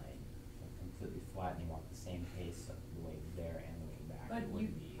flat line, like completely flat, and you walk the same pace of the way there and the way back, But it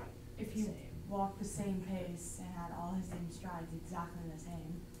wouldn't be If the you same. walked the same pace and had all his same strides exactly the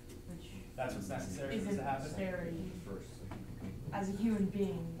same, which That's what's necessary for this isn't to happen. very, as a human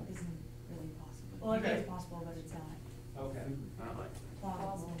being, isn't really possible. Well, it Okay. is possible, but it's not Okay. Not like,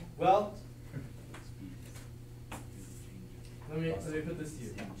 plausible. Well, let me put this to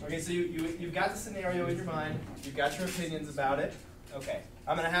you. Okay, so you've got the scenario in your mind. You've got your opinions about it. Okay,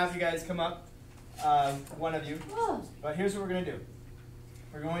 I'm gonna have you guys come up, one of you. But here's what we're gonna do.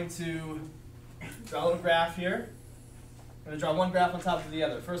 We're going to draw a little graph here. We're gonna draw one graph on top of the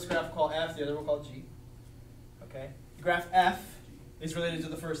other. First graph we'll call F, the other we'll call G. Okay. The graph F is related to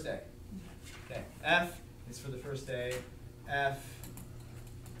the first day. Okay. F is for the first day. F,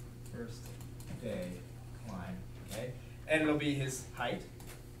 first day climb. Okay. And it'll be his height.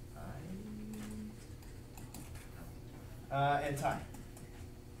 And time.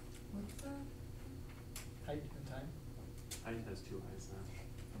 What's that? Height and time? height has two heights now.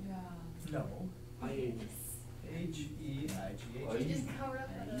 Yeah. No. Height. H-E-I-G-H. You just cover up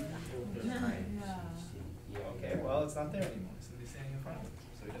the. Yeah. Okay, well, it's not there anymore. Somebody's standing in front of it,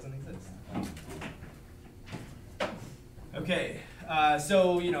 so it doesn't exist. Okay,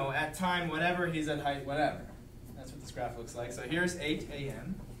 so, you know, at time, whatever, he's at height, whatever. That's what this graph looks like. So here's 8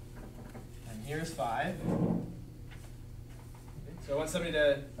 a.m., and here's 5. Okay, so I want somebody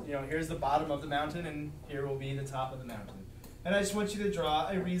to, you know, here's the bottom of the mountain, and here will be the top of the mountain. And I just want you to draw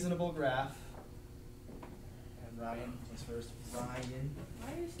a reasonable graph. And Ryan was first. Ryan.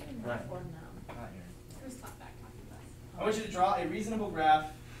 Why are you saying Right. that one now? Ryan. Who's top back talking about? I want you to draw a reasonable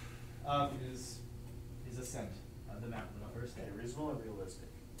graph of his ascent of the mountain on the first day. Okay, reasonable or realistic?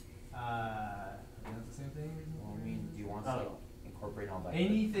 That's the same thing? Well, I mean, do you want to like, incorporate all that?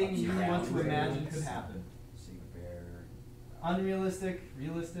 Anything ups you and want to downs? imagine could happen. So you bear. Unrealistic,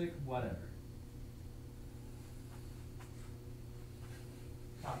 realistic, whatever.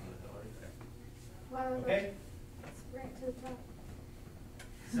 Top of the hill right there. Wow. Okay? It's right to the top.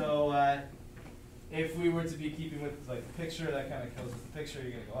 So, if we were to be keeping with like the picture, that kind of goes with the picture.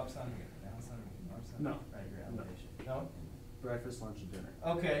 You're gonna go up some, you're gonna go down some, you're gonna go up some. No. Right, your No. elevation. No? Breakfast, lunch, and dinner.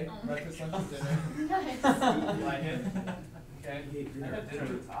 Okay, Oh. breakfast, lunch, and dinner. Nice. You like it? Okay. You ate dinner I had dinner at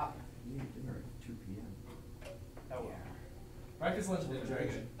the top. You ate dinner at 2 p.m. Oh, yeah. Breakfast, lunch, and dinner, very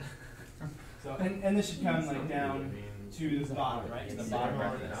good. So, and this should come like down to the bottom, right? To the bottom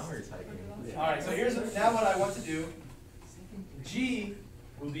of this. hours hiking. All right, so here's now what I want to do. G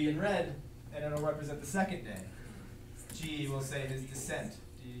will be in red, and it'll represent the second day. G will say his descent.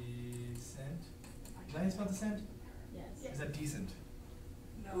 Descent? Is that how you spell descent? Yes. Is that decent?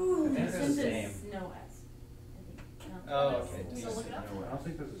 No. I think it's the Since same. it's no S. I think. No. Oh, okay. So look it up. I don't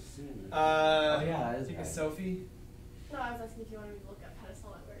think there's a C in there. Oh, yeah, that I is think it's right. Sophie. No, I was asking if you wanted me to look up how to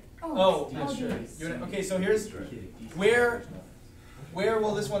spell that word. Oh, yeah, sure. yes. You wanna- okay, so here's where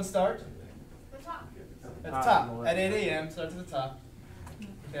will this one start? The top. At the top. At 8 a.m. Starts at the top.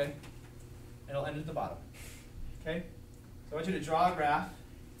 Okay. And it'll end at the bottom. Okay. So I want you to draw a graph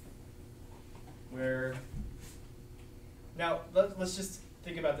where. Now let's just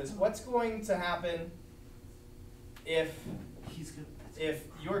think about this. What's going to happen if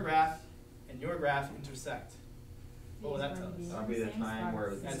your graph and your graph intersect? What will that tell us? That'll be the time where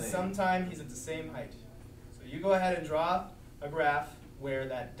it's the And same. sometime he's at the same height. So you go ahead and draw a graph where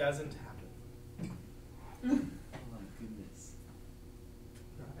that doesn't happen. Oh my goodness.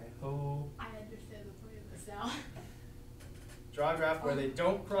 Ho. I understand the point of this now. Draw a graph where they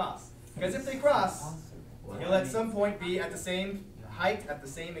don't cross. Because if they cross, he'll at some point be at the same height at the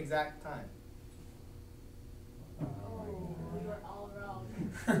same exact time. Oh, we were all wrong.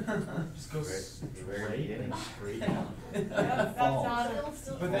 Just go Straight down. That's not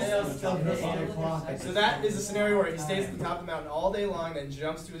Still. But then it'll still hit 8 o'clock. So that is a scenario where he stays at the top of the mountain all day long, then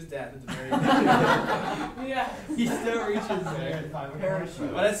jumps to his death at the very end. Yeah. He still reaches there at 5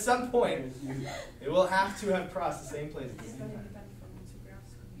 o'clock. But at some point, it will have to have crossed the same place at the same time.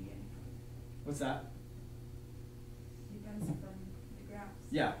 What's that? Depends from the graphs.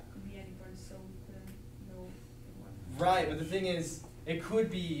 Yeah. Could be anybody, so we couldn't know what. Right, but the thing is, it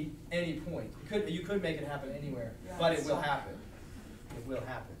could be any point. You could make it happen anywhere, but it will happen. It will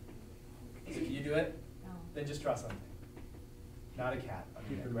happen. So can you do it? No. Then just draw something. Not a cat. I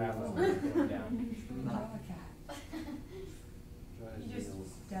mean, a graph of going down. Not a cat. He just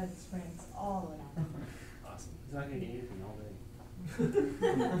does sprints all the time. Awesome. He's not gonna eat anything all day.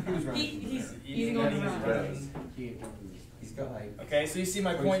 He's eating on and the he's run. running. He's got like. Okay, so you see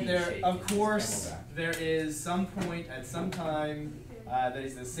my point protein there. shake Of in his course, Camelback. there is some point at some time that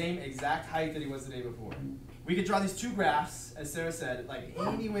he's the same exact height that he was the day before. We could draw these two graphs, as Sarah said, like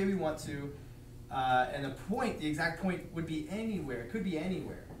any way we want to, and the point, the exact point, would be anywhere. It could be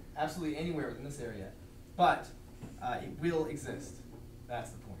anywhere, absolutely anywhere within this area, but it will exist.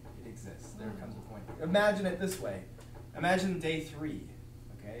 That's the point. It exists. There comes a point. Imagine it this way. Imagine day 3.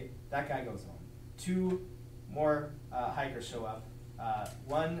 Okay, that guy goes home. 2 more hikers show up.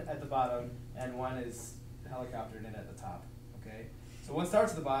 1 at the bottom, and 1 is helicoptered in at the top. Okay, so 1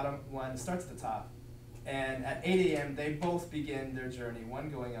 starts at the bottom, 1 starts at the top, and at 8 a.m. they both begin their journey. 1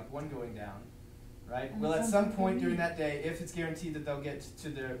 going up, 1 going down. Right. And Well, at some some people point during leave. that day, if it's guaranteed that they'll get to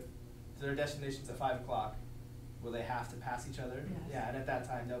their destinations at 5 o'clock, will they have to pass each other? Yes. Yeah, and at that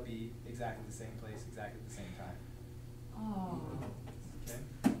time they'll be exactly the same place, exactly the same time. Oh.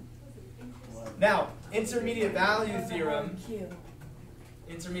 Okay. Now, intermediate value theorem. Cute.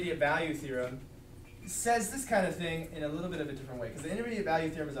 Intermediate value theorem says this kind of thing in a little bit of a different way, because the intermediate value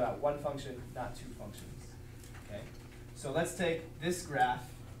theorem is about 1 function, not 2 functions. Okay. So let's take this graph,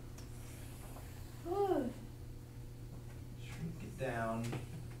 shrink it down to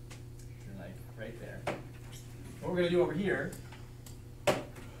like right there. What we're going to do over here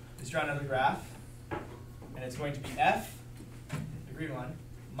is draw another graph, and it's going to be f, the green one,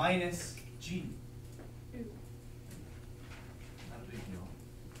 minus g. Not a big deal.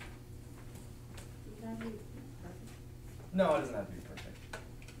 No, it doesn't have to be perfect.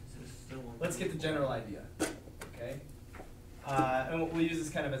 Let's get the general idea, okay? And we'll use this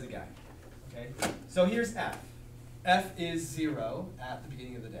kind of as a guide, okay? So here's f. F is 0 at the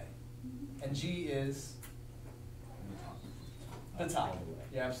beginning of the day, and g is the top,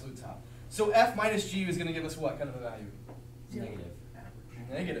 the absolute top. So f minus g is going to give us what kind of a value? Negative.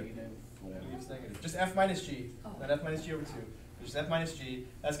 Negative. Leaves negative. Just f minus g, not f minus g over 2. Just f minus g,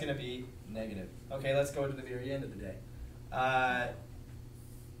 that's going to be negative. Okay, let's go to the very end of the day.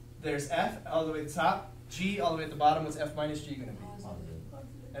 There's f all the way at the top, g all the way at the bottom. What's f minus g going to be?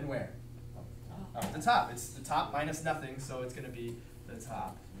 And where? At the top. It's the top minus nothing, so it's going to be the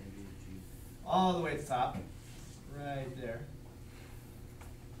top. All the way at the top, right there.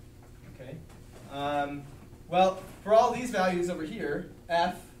 Okay. Well, for all these values over here,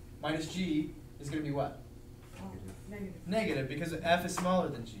 f minus g is going to be what? Negative. Negative, because f is smaller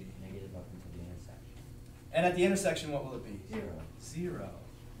than g. Negative up until the intersection. And at the intersection, what will it be? 0.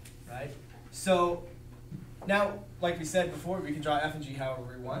 Right? So, now, like we said before, we can draw f and g however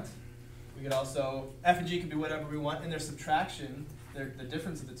we want. We could also, f and g can be whatever we want, and their subtraction, the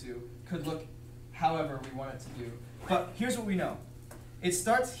difference of the two, could look however we want it to do. But here's what we know. It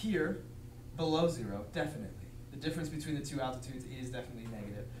starts here, below 0, definitely. The difference between the 2 altitudes is definitely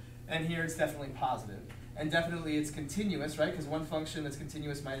negative. And here it's definitely positive. And definitely it's continuous, right? Because one function that's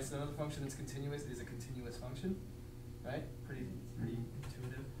continuous minus another function that's continuous is a continuous function, right? Pretty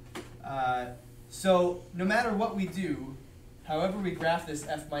intuitive. So no matter what we do, however we graph this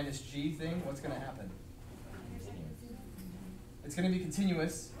f minus g thing, what's going to happen? It's going to be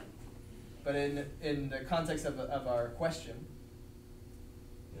continuous, but in the context of our question,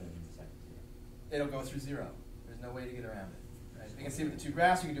 it'll go through 0. There's no way to get around it. Right? You can see with the 2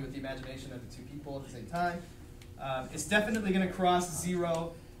 graphs, you can do it with the imagination of the 2 people at the same time. It's definitely going to cross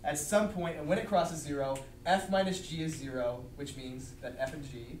 0 at some point, and when it crosses 0, f minus g is 0, which means that f and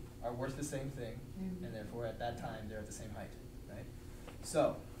g are worth the same thing, and therefore at that time they're at the same height. Right?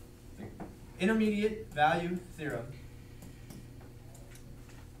 So, the intermediate value theorem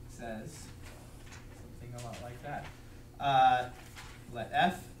says something a lot like that. Let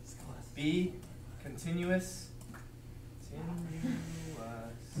f be continuous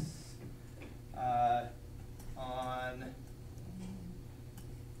on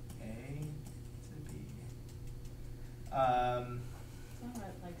A to B. It's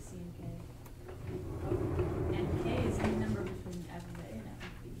not like C and K. And K is the number between F of A and F of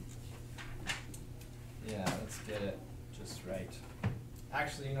B. Yeah, let's get it just right.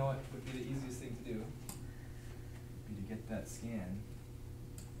 Actually, you know what would be the easiest thing to do? Would be to get that scan.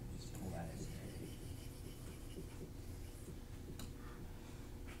 Just pull that in.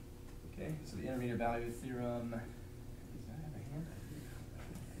 Okay, so the intermediate value theorem. Does that have a hand?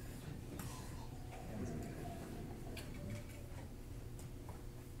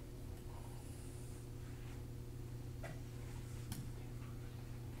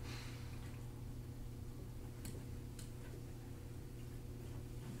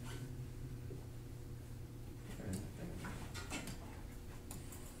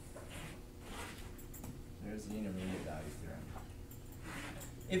 There's the intermediate value theorem.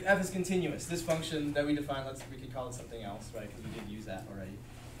 if f is continuous, this function that we defined, we could call it something else, right, because we did use that already.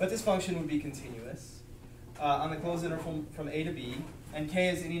 But this function would be continuous on the closed interval from a to b, and k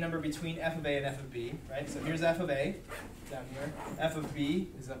is any number between f of a and f of b, right? So here's f of a, down here. F of b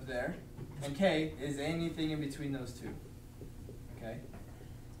is up there, and k is anything in between those two, okay?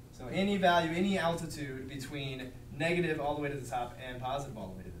 So any value, any altitude between negative all the way to the top and positive all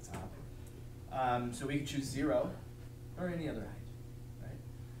the way to the top. So we could choose 0 or any other height,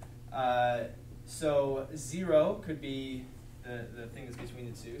 right? So 0 could be the thing that's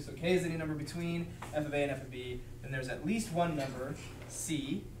between the two. So k is any number between f of a and f of b. Then there's at least one number,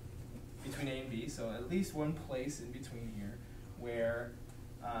 c, between a and b. So at least one place in between here where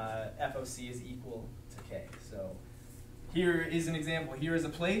f of c is equal to k. So here is an example. Here is a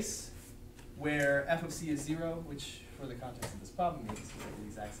place where f of c is 0, which for the context of this problem means we're at the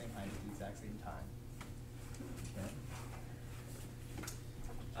exact same height at the exact same time.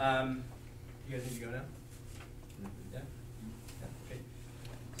 Okay. You guys need to go now? Yeah? Yeah, okay.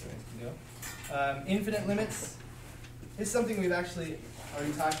 So you can go. Infinite limits is something we've actually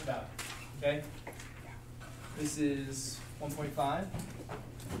already talked about. Okay? This is 1.5.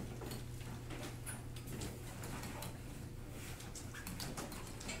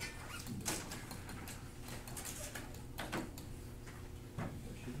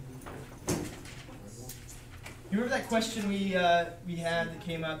 You remember that question we had that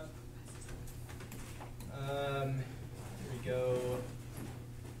came up? Here we go.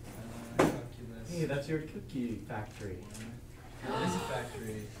 Calculus. Hey, that's your cookie factory. It is a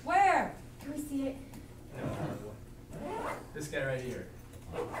factory. Where? Can we see it? No. This guy right here.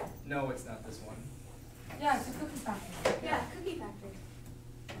 No, it's not this one. Yeah, it's a cookie factory. Yeah, Cookie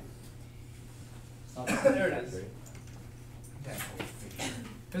Factory. There it is. Okay.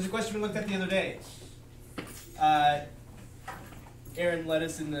 There's a question we looked at the other day. Aaron led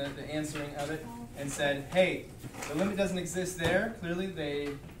us in the answering of it and said, hey, the limit doesn't exist there. Clearly,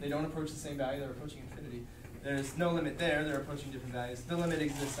 they don't approach the same value. They're approaching infinity. There's no limit there. They're approaching different values. The limit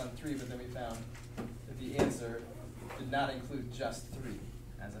exists on 3, but then we found that the answer did not include just 3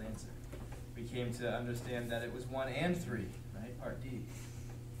 as an answer. We came to understand that it was 1 and 3, right? Part D.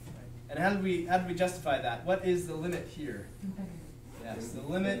 Right? And how did we justify that? What is the limit here? Yes, the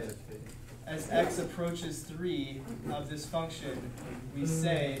limit as x approaches 3 of this function, we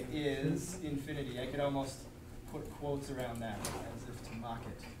say is infinity. I could almost put quotes around that as if to mock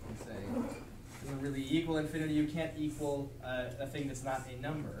it and say, it doesn't really equal infinity. You can't equal a thing that's not a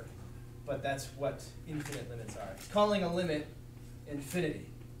number, but that's what infinite limits are. It's calling a limit infinity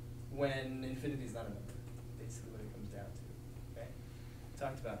when infinity is not a number, basically what it comes down to. Okay,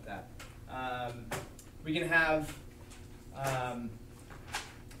 talked about that. We can have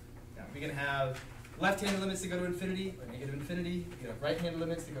left-handed limits that go to infinity or negative infinity. You can have right-handed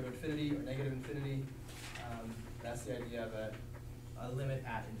limits that go to infinity or negative infinity. That's the idea of a limit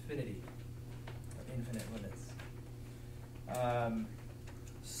at infinity, or infinite limits.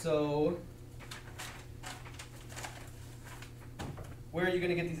 So where are you going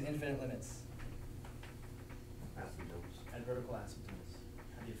to get these infinite limits? Asymptotes. At vertical asymptotes.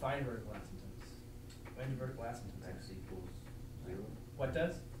 How do you find vertical asymptotes? When do vertical asymptotes X equals 0. What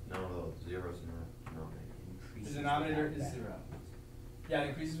does? No, zero's not. The denominator is 0. Yeah, it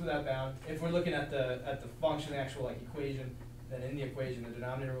increases without bound. If we're looking at the function, the actual equation, then in the equation the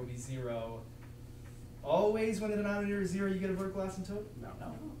denominator will be 0. Always when the denominator is 0, you get a vertical asymptote? No.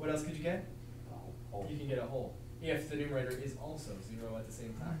 What else could you get? Whole. You can get a whole. If the numerator is also 0 at the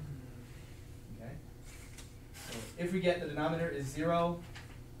same time. Okay? So if we get the denominator is 0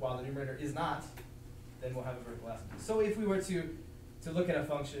 while the numerator is not, then we'll have a vertical asymptote. So if we were to look at a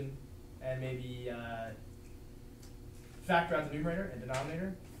function and maybe factor out the numerator and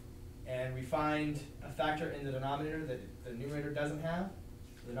denominator, and we find a factor in the denominator that the numerator doesn't have,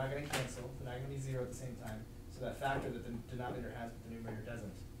 they're not going to cancel, they're not going to be 0 at the same time. So that factor that the denominator has but the numerator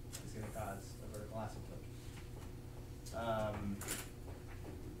doesn't is going to cause a vertical asymptote.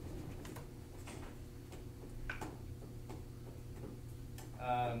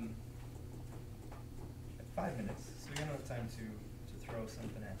 At 5 minutes, so we don't have time to throw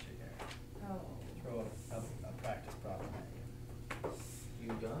something at you here. Oh. Throw a practice problem at you. You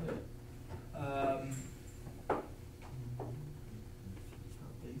got it. Um, How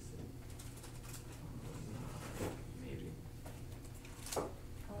basic. Maybe.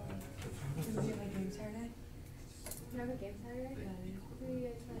 Can we get my game Saturday? You have a game Saturday? Who are you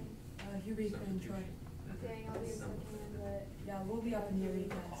guys playing? Eureka and Troy. Dang, I'll be in Spokane, but. Yeah, we'll be up in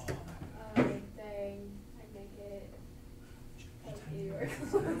Eureka. Dang, I'd make it. Like New York.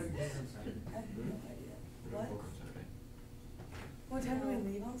 What? What time do we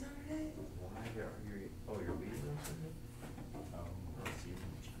leave? game on Saturday? Why are you, oh, you're leaving on Sunday?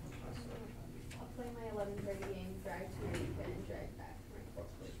 I'll play my 11:30 game, drive to Lincoln, and drive back for my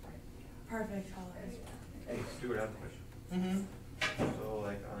fourth place. Perfect, holiday. Hey, Stuart, I have a question. Mm-hmm. So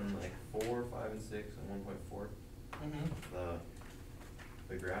like on like 4, 5, and 6 and 1.4, Mm-hmm.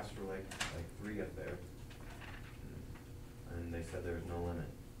 the graphs were like 3 up there. And they said there was no limit.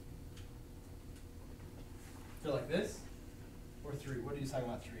 They're like this? Or 3? What are you talking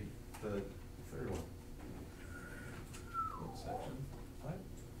about 3? The third one. What section? What?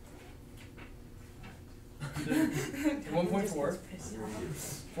 1.4.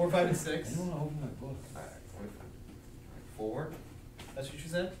 4, 5, and 6. I don't wanna open my book. Alright, 4. That's what you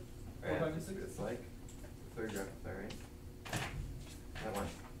said? 4, 5, and 6? It's like third graph up there, right? That one,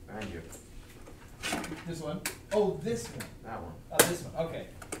 behind you. This one? Oh, this one. That one. Oh, this one. Okay.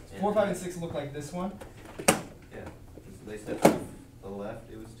 4, 5, and 6 look like this one. Yeah. They said from the left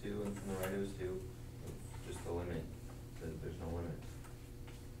it was 2 and from the right it was 2. Just the limit. There's no limit.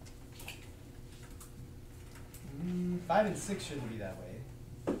 5 and 6 shouldn't be that way.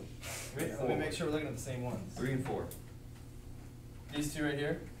 Wait, let me make sure we're looking at the same ones. 3 and 4. These 2 right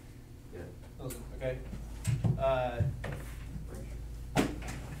here? Yeah. Those, okay.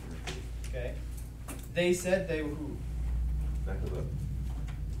 Okay. They said they were who? Back of the book.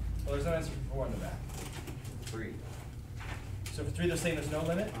 Well, there's no answer for 4 in the back. 3. So for 3, they're saying there's no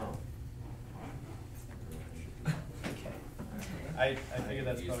limit? Oh. Okay. I figured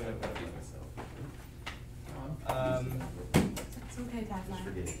that's probably what it was. It's okay, Just Pathfinder.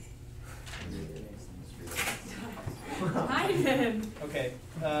 forget it. Hi, then. Okay.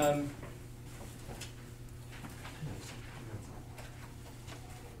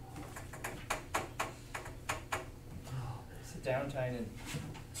 Sit down, Tynan.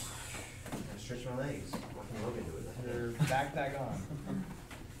 I stretch my legs. I can look into it. Your backpack on.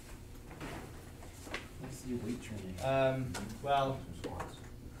 Let's do weight training. Well, Some squats.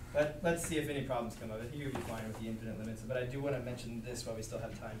 let's see if any problems come up. I think you'll be fine with the infinite limits, but I do want to mention this while we still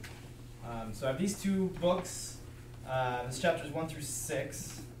have time. So I have these 2 books. This chapter is 1 through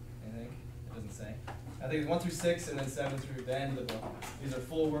 6, I think. It doesn't say. I think it's 1 through 6 and then 7 through the end of the book. These are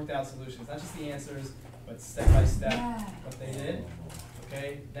full worked out solutions, not just the answers, but step by step what they did.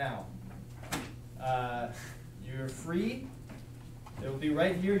 Okay, now, you're free. It will be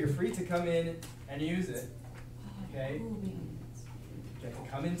right here. You're free to come in and use it. Okay? You have to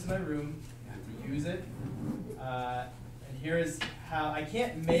come into my room. You have to use it. And here is how I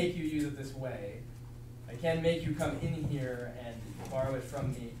can't make you use it this way. I can make you come in here and borrow it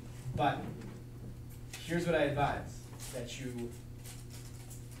from me. But here's what I advise: that you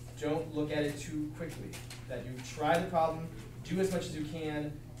don't look at it too quickly. That you try the problem, do as much as you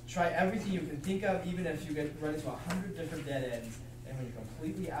can, try everything you can think of, even if you run into 100 different dead ends. And when you're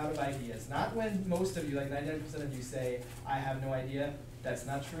completely out of ideas, not when most of you, like 99% of you, say, I have no idea. That's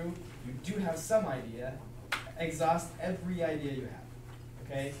not true. You do have some idea. Exhaust every idea you have,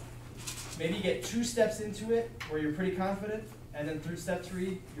 okay? Maybe get 2 steps into it where you're pretty confident, and then through step 3,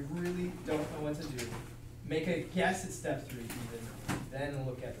 you really don't know what to do. Make a guess at step 3 even, then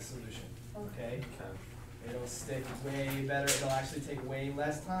look at the solution, okay? It'll stick way better. It'll actually take way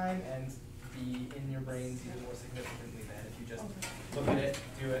less time and be in your brains even more significantly than if you just look at it,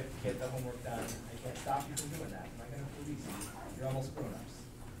 do it, get the homework done. I can't stop you from doing that. I'm not going to police you. You're almost grown-ups.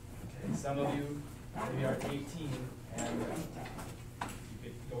 Okay. Some of you maybe are 18 and you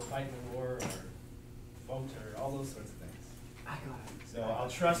could go fight in the war or vote or all those sorts of things. I got it. So I'll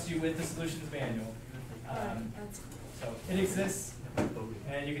trust you with the solutions manual. So it exists,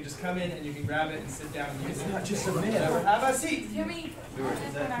 and you can just come in and you can grab it and sit down and use it. Not just submit. Have a seat. Timmy,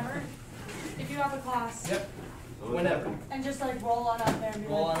 whenever, if you have a class. Yep. Whenever. And just like roll on up there and be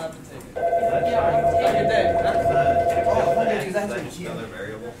Roll like, on up and take it. yeah, Take take your it. day. That's another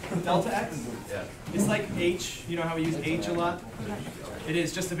variable. Delta X? Yeah. It's like H. You know how we use H a lot? It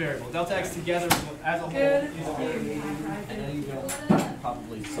is just a variable. Delta X together as a whole Good. is a variable.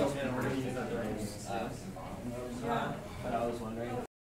 Probably so. Yeah.